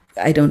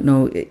 I don't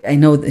know. I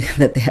know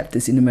that they have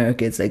this in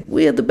America. It's like,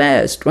 we're the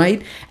best,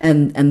 right?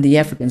 And the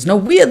Africans, no,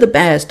 we are the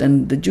best.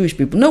 And the Jewish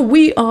people, no,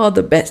 we are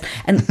the best.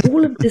 And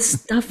all of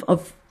this stuff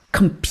of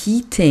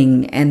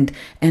competing and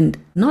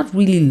not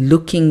really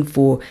looking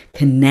for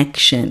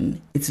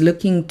connection. It's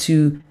looking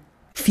to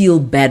feel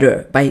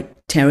better by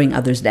tearing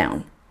others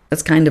down,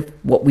 That's kind of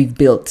what we've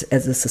built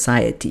as a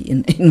society,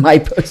 in my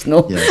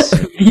personal Yes.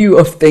 view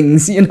of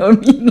things. You know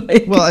what I mean?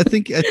 Like, Well, I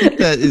think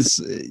that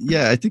is,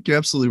 yeah, I think you're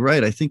absolutely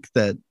right. I think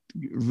that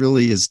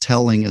really is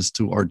telling as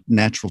to our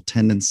natural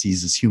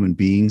tendencies as human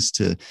beings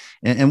to,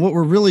 and what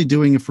we're really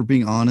doing, if we're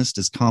being honest,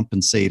 is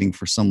compensating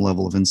for some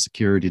level of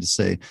insecurity to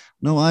say,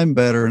 no, I'm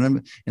better.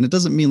 And it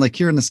doesn't mean, like,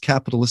 here in this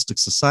capitalistic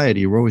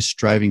society, we're always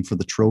striving for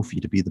the trophy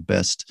to be the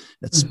best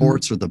at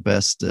sports or the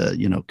best,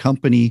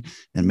 company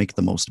and make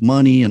the most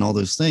money and all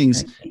those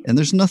things. Right. And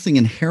there's nothing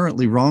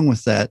inherently wrong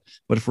with that.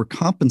 But if we're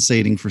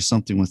compensating for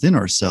something within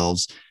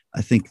ourselves,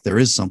 I think there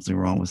is something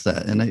wrong with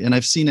that. And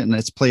I've seen it, and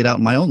it's played out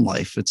in my own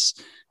life.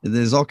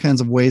 There's all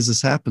kinds of ways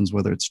this happens,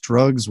 whether it's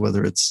drugs,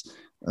 whether it's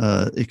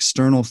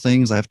external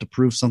things. I have to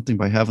prove something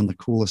by having the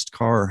coolest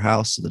car or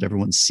house so that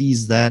everyone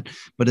sees that.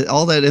 But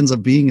all that ends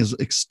up being is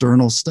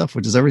external stuff,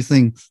 which is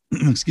everything,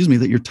 excuse me,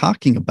 that you're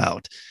talking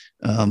about.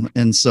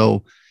 And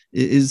so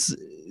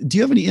do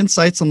you have any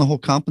insights on the whole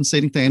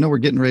compensating thing? I know we're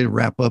getting ready to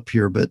wrap up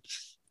here, but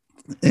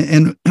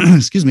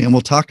excuse me, and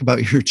we'll talk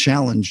about your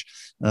challenge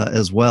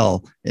as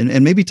well,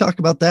 and maybe talk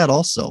about that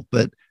also.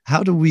 But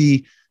how do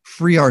we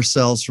free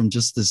ourselves from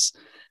just this,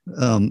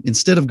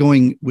 instead of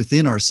going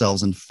within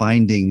ourselves and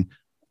finding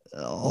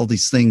all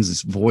these things,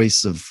 this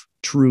voice of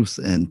truth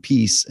and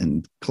peace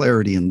and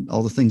clarity and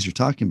all the things you're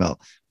talking about,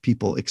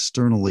 people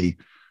externally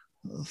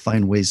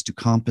find ways to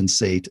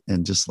compensate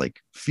and just like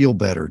feel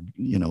better,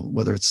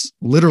 whether it's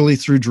literally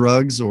through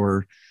drugs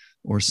or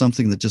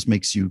something that just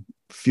makes you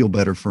feel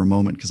better for a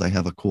moment because I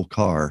have a cool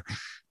car.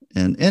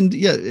 And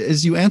yeah,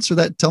 as you answer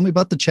that, tell me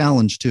about the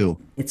challenge too.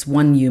 It's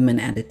one human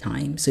at a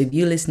time. So if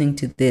you're listening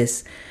to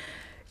this,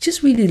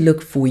 just really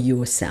look for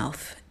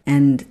yourself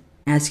and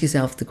ask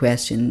yourself the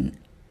question,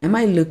 am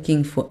I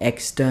looking for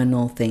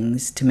external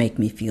things to make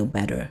me feel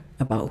better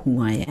about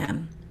who I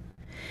am?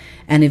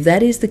 And if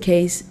that is the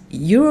case,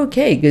 you're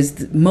okay,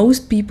 because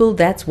most people,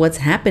 that's what's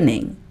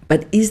happening.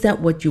 But is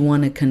that what you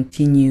want to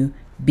continue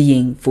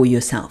being for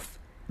yourself?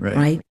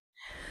 Right?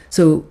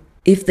 So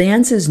if the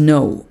answer is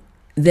no,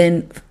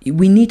 then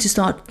we need to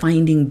start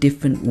finding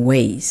different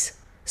ways.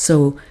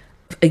 So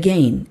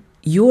again,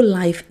 your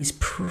life is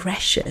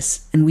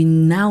precious. And we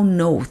now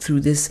know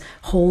through this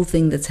whole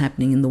thing that's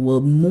happening in the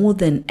world more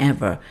than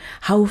ever,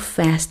 how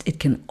fast it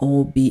can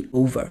all be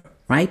over,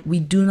 right? We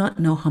do not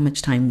know how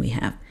much time we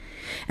have.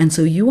 And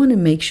so you want to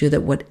make sure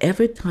that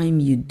whatever time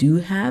you do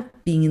have,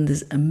 being in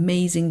this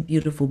amazing,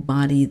 beautiful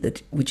body,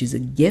 which is a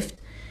gift,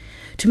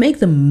 to make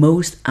the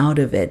most out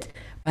of it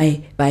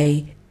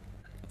by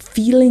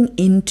feeling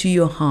into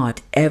your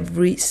heart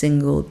every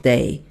single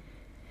day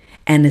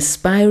and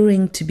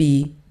aspiring to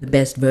be the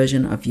best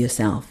version of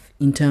yourself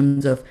in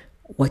terms of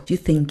what you're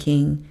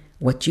thinking,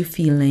 what you're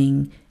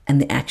feeling, and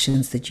the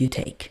actions that you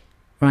take,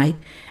 right?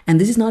 And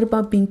this is not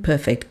about being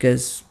perfect,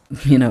 because,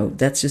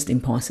 that's just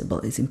impossible.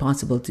 It's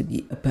impossible to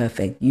be a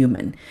perfect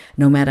human,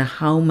 no matter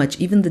how much.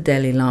 Even the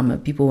Dalai Lama,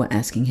 people were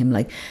asking him,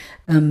 like,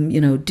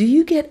 do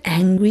you get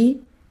angry?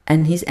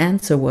 And his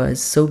answer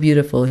was so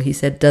beautiful. He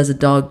said, does a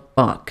dog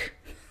bark?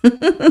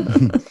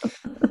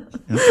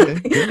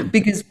 Okay.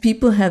 Because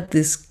people have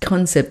this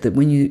concept that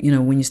when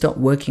you start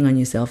working on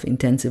yourself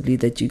intensively,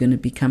 that you're going to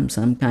become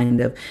some kind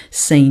of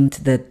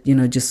saint that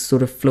just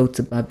sort of floats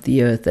above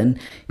the earth. And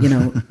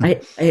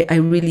I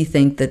really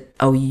think that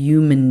our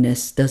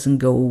humanness doesn't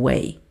go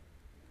away,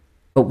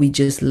 but we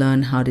just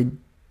learn how to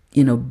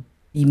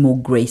be more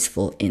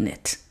graceful in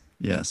it.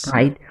 Yes.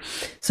 Right.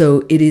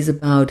 So it is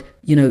about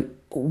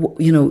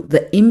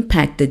the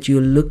impact that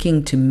you're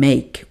looking to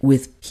make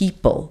with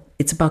people.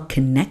 It's about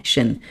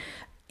connection.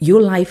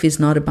 Your life is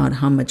not about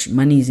how much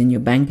money is in your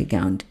bank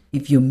account.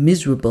 If you're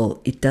miserable,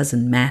 it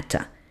doesn't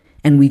matter.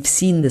 And we've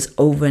seen this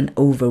over and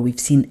over. We've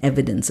seen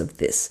evidence of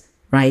this,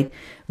 right?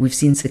 We've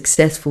seen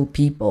successful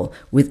people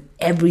with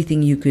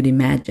everything you could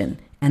imagine,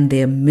 and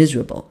they're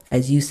miserable,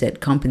 as you said,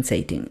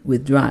 compensating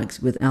with drugs,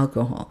 with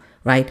alcohol,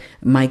 right?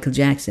 Michael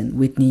Jackson,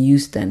 Whitney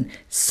Houston,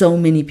 so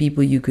many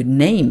people you could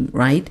name,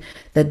 right?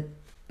 That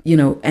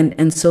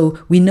and so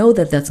we know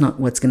that that's not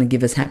what's going to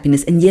give us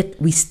happiness, and yet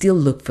we still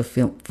look for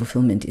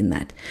fulfillment in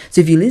that.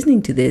 So if you're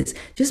listening to this,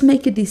 just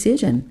make a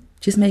decision.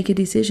 Just make a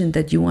decision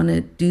that you want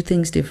to do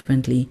things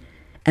differently,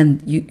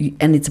 and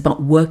and it's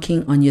about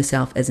working on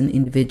yourself as an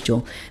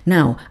individual.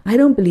 Now, I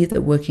don't believe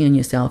that working on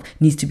yourself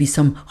needs to be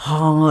some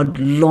hard,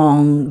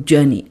 long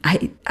journey.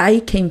 I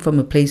came from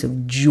a place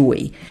of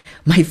joy.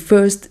 My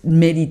first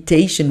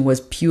meditation was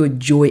pure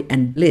joy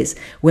and bliss.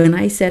 When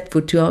I sat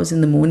for 2 hours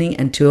in the morning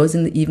and 2 hours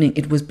in the evening,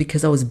 it was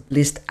because I was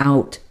blissed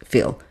out,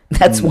 Phil.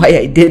 That's why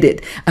I did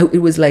it.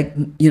 It was like,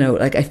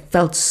 like I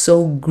felt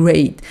so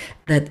great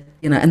that,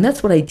 and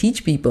that's what I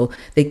teach people.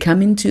 They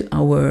come into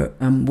our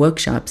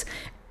workshops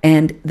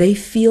and they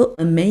feel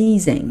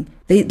amazing.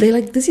 They're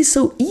like, this is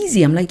so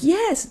easy. I'm like,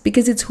 yes,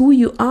 because it's who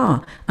you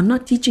are. I'm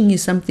not teaching you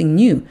something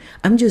new.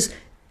 I'm just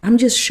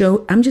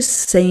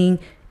saying,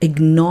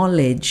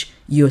 acknowledge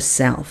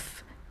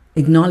yourself.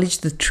 Acknowledge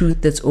the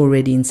truth that's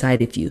already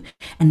inside of you.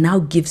 And now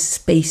give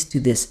space to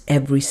this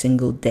every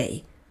single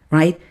day,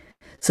 right?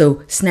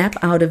 So snap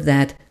out of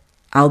that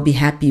I'll be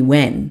happy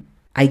when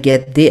I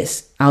get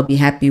this. I'll be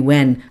happy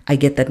when I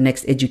get that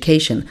next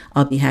education.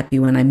 I'll be happy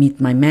when I meet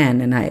my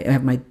man and I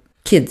have my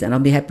kids, and I'll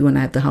be happy when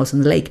I have the house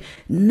on the lake.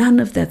 None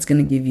of that's going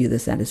to give you the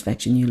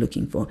satisfaction you're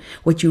looking for.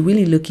 What you're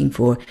really looking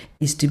for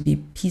is to be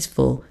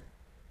peaceful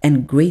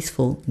and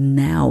graceful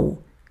now,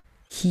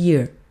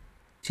 here,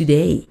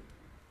 today.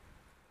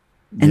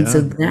 And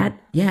so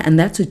and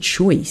that's a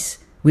choice.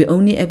 We're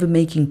only ever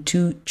making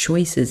two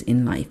choices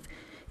in life,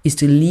 is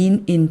to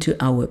lean into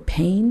our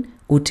pain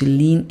or to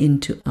lean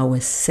into our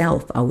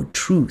self, our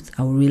truth,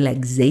 our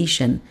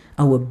relaxation,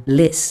 our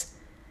bliss,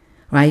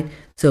 right?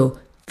 So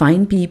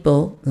find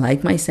people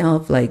like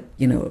myself, like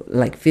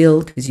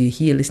Phil, because you're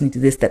here listening to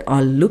this, that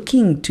are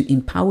looking to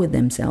empower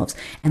themselves,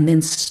 and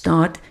then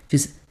start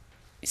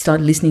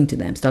listening to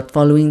them, start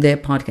following their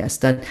podcast,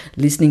 start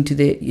listening to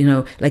their,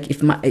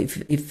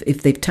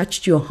 if they've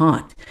touched your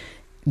heart,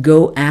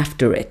 go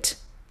after it.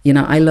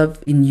 I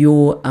love in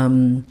your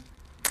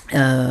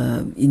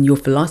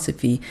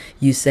philosophy,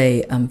 you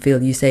say,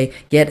 Phil, you say,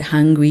 get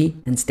hungry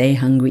and stay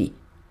hungry,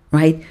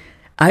 right?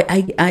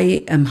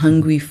 I am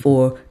hungry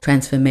for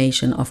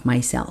transformation of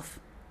myself,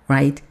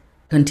 right?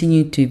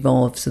 Continue to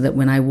evolve so that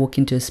when I walk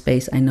into a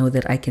space, I know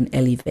that I can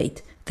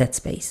elevate that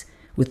space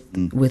with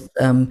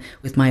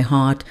my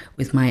heart,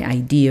 with my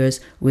ideas,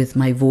 with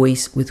my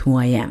voice, with who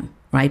I am,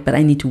 right? But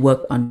I need to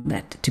work on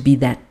that to be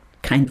that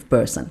kind of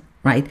person,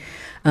 right?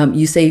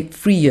 You say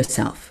free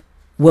yourself,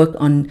 work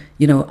on,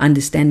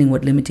 understanding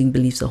what limiting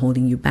beliefs are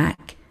holding you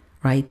back,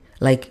 right?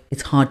 Like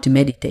it's hard to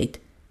meditate.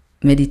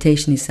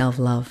 Meditation is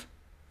self-love.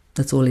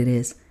 That's all it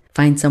is.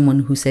 Find someone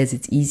who says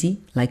it's easy,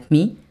 like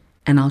me,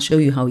 and I'll show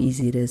you how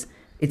easy it is.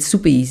 It's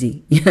super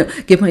easy.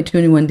 Get my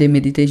 21-day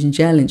meditation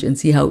challenge and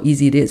see how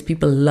easy it is.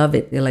 People love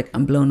it. They're like,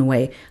 I'm blown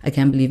away. I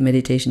can't believe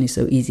meditation is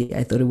so easy.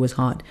 I thought it was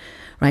hard,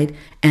 right?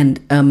 And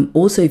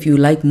also, if you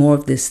like more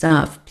of this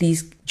stuff,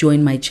 please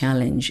join my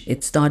challenge.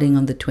 It's starting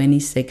on the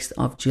 26th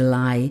of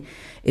July.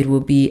 It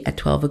will be at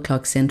 12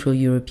 o'clock Central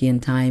European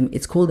time.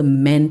 It's called the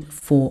Meant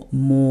for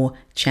More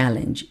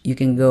Challenge. You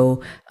can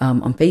go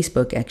on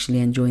Facebook, actually,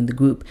 and join the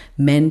group,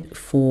 Meant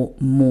for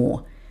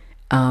More.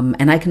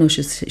 And I can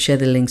also share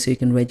the link so you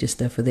can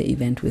register for the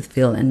event with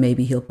Phil, and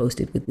maybe he'll post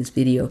it with this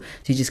video.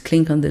 So you just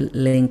click on the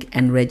link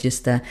and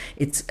register.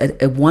 It's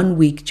a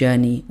 1-week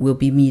journey. We'll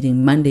be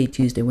meeting Monday,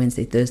 Tuesday,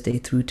 Wednesday, Thursday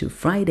through to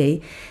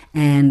Friday,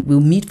 and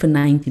we'll meet for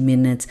 90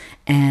 minutes.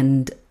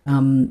 And I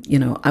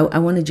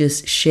want to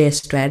just share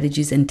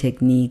strategies and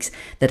techniques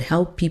that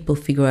help people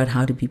figure out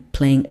how to be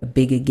playing a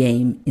bigger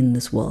game in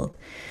this world.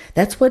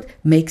 That's what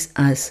makes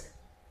us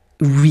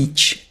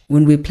reach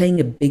when we're playing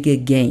a bigger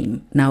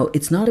game. Now,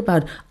 it's not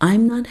about,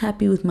 I'm not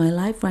happy with my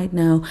life right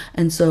now,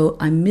 and so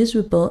I'm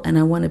miserable and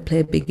I want to play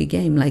a bigger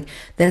game. Like,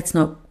 that's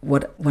not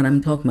what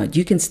I'm talking about.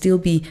 You can still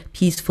be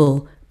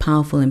peaceful,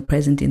 powerful, and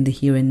present in the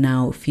here and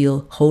now,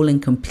 feel whole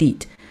and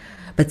complete,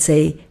 but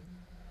say,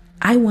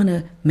 I want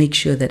to make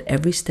sure that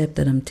every step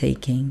that I'm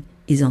taking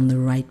is on the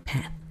right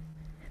path,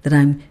 that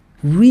I'm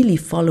really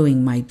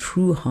following my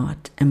true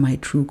heart and my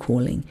true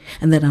calling,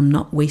 and that I'm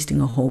not wasting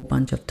a whole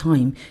bunch of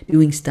time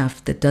doing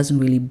stuff that doesn't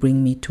really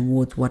bring me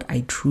towards what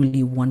I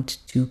truly want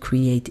to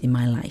create in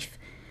my life.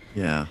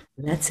 Yeah.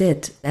 That's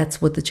it. That's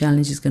what the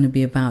challenge is going to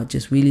be about.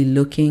 Just really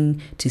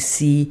looking to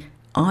see,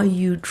 are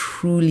you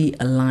truly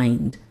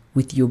aligned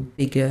with your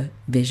bigger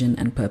vision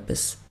and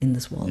purpose in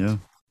this world? Yeah.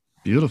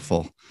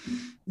 Beautiful.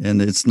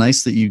 And it's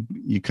nice that you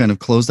kind of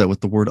close that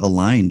with the word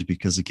aligned,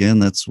 because again,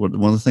 that's one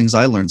of the things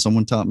I learned.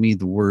 Someone taught me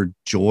the word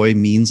joy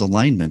means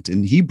alignment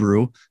in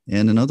Hebrew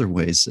and in other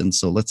ways. And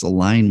so let's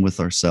align with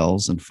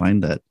ourselves and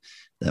find that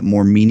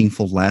more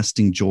meaningful,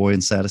 lasting joy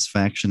and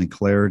satisfaction and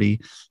clarity.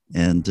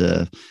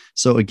 And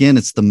so again,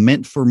 it's the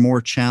Meant for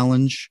More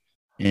Challenge.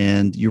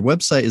 And your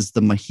website is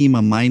the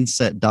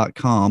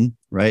mahimamindset.com,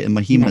 right? And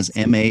Mahima is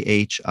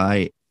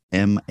Mahima,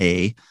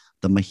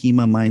 the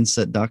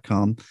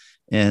mahimamindset.com.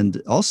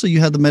 And also you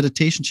had the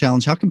meditation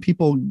challenge. How can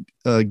people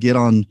get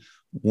on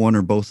one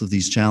or both of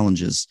these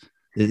challenges?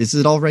 Is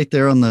it all right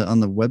there on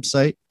the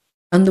website?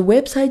 On the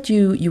website,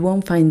 you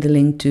won't find the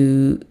link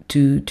to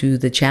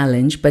the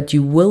challenge, but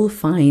you will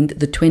find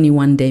the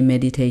 21-day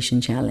meditation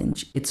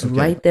challenge. It's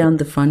right there on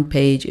the front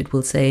page. It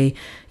will say,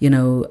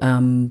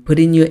 put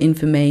in your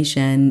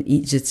information,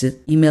 just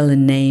email a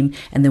name,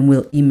 and then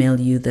we'll email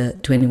you the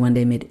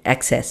 21-day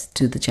access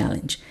to the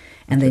challenge.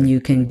 And then you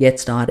can get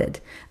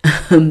started.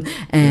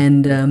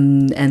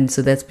 And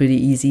so that's pretty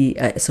easy.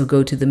 So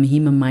go to the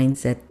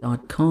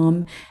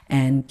mahimamindset.com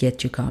and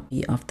get your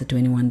copy of the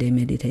 21-day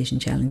meditation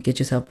challenge. Get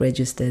yourself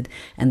registered,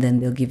 and then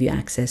they'll give you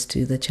access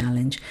to the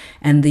challenge.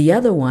 And the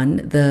other one,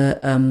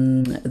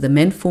 the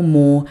Meant for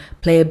More,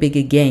 Play a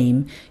Bigger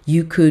Game,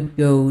 you could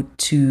go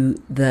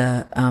to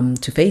the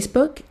to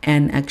Facebook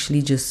and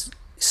actually just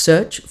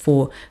search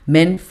for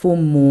Meant for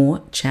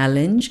More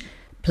Challenge,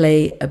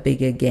 Play a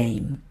Bigger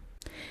Game.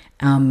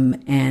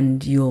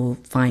 And you'll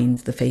find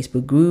the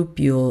Facebook group,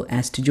 you'll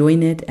ask to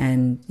join it,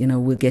 and,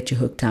 we'll get you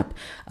hooked up.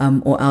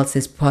 Or else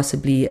there's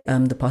possibly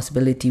the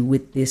possibility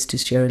with this to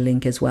share a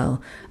link as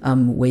well,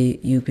 where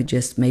you could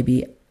just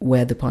maybe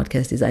where the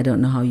podcast is. I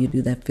don't know how you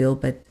do that, Phil,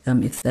 but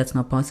if that's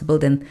not possible,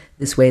 then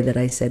this way that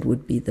I said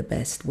would be the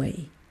best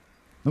way.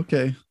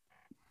 Okay,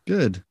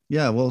 good.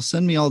 Yeah, well,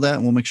 send me all that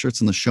and we'll make sure it's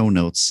in the show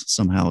notes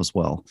somehow as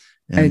well.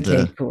 And,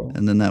 okay, cool.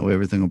 And then that way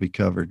everything will be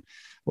covered.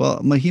 Well,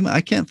 Mahima, I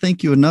can't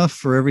thank you enough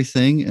for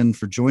everything and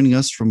for joining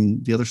us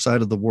from the other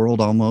side of the world,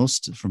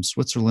 almost from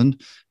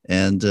Switzerland.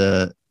 And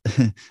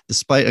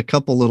despite a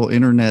couple little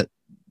internet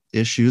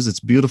issues, it's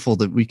beautiful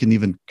that we can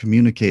even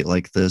communicate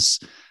like this,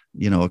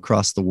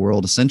 across the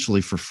world,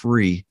 essentially for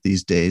free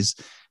these days.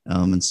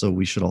 And so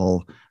we should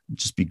all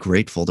just be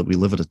grateful that we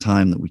live at a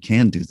time that we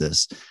can do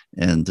this.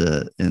 And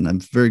I'm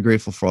very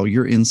grateful for all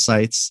your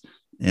insights.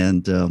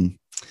 And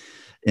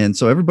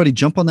so everybody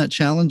jump on that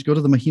challenge, go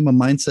to the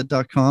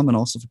mahimamindset.com and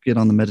also get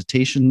on the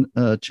meditation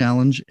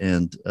challenge.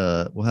 And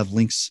we'll have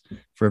links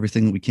for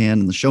everything that we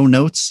can in the show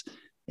notes.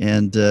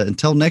 And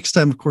until next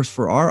time, of course,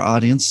 for our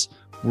audience,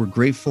 we're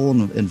grateful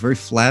and very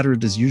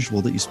flattered as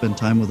usual that you spend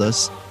time with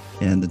us.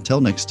 And until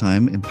next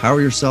time,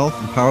 empower yourself,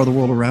 empower the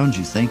world around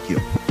you. Thank you.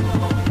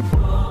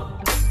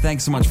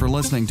 Thanks so much for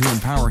listening to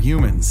Empower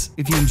Humans.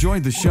 If you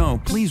enjoyed the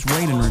show, please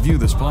rate and review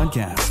this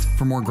podcast.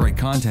 For more great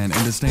content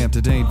and to stay up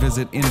to date,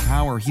 visit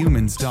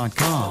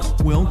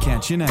empowerhumans.com. We'll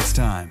catch you next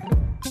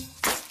time.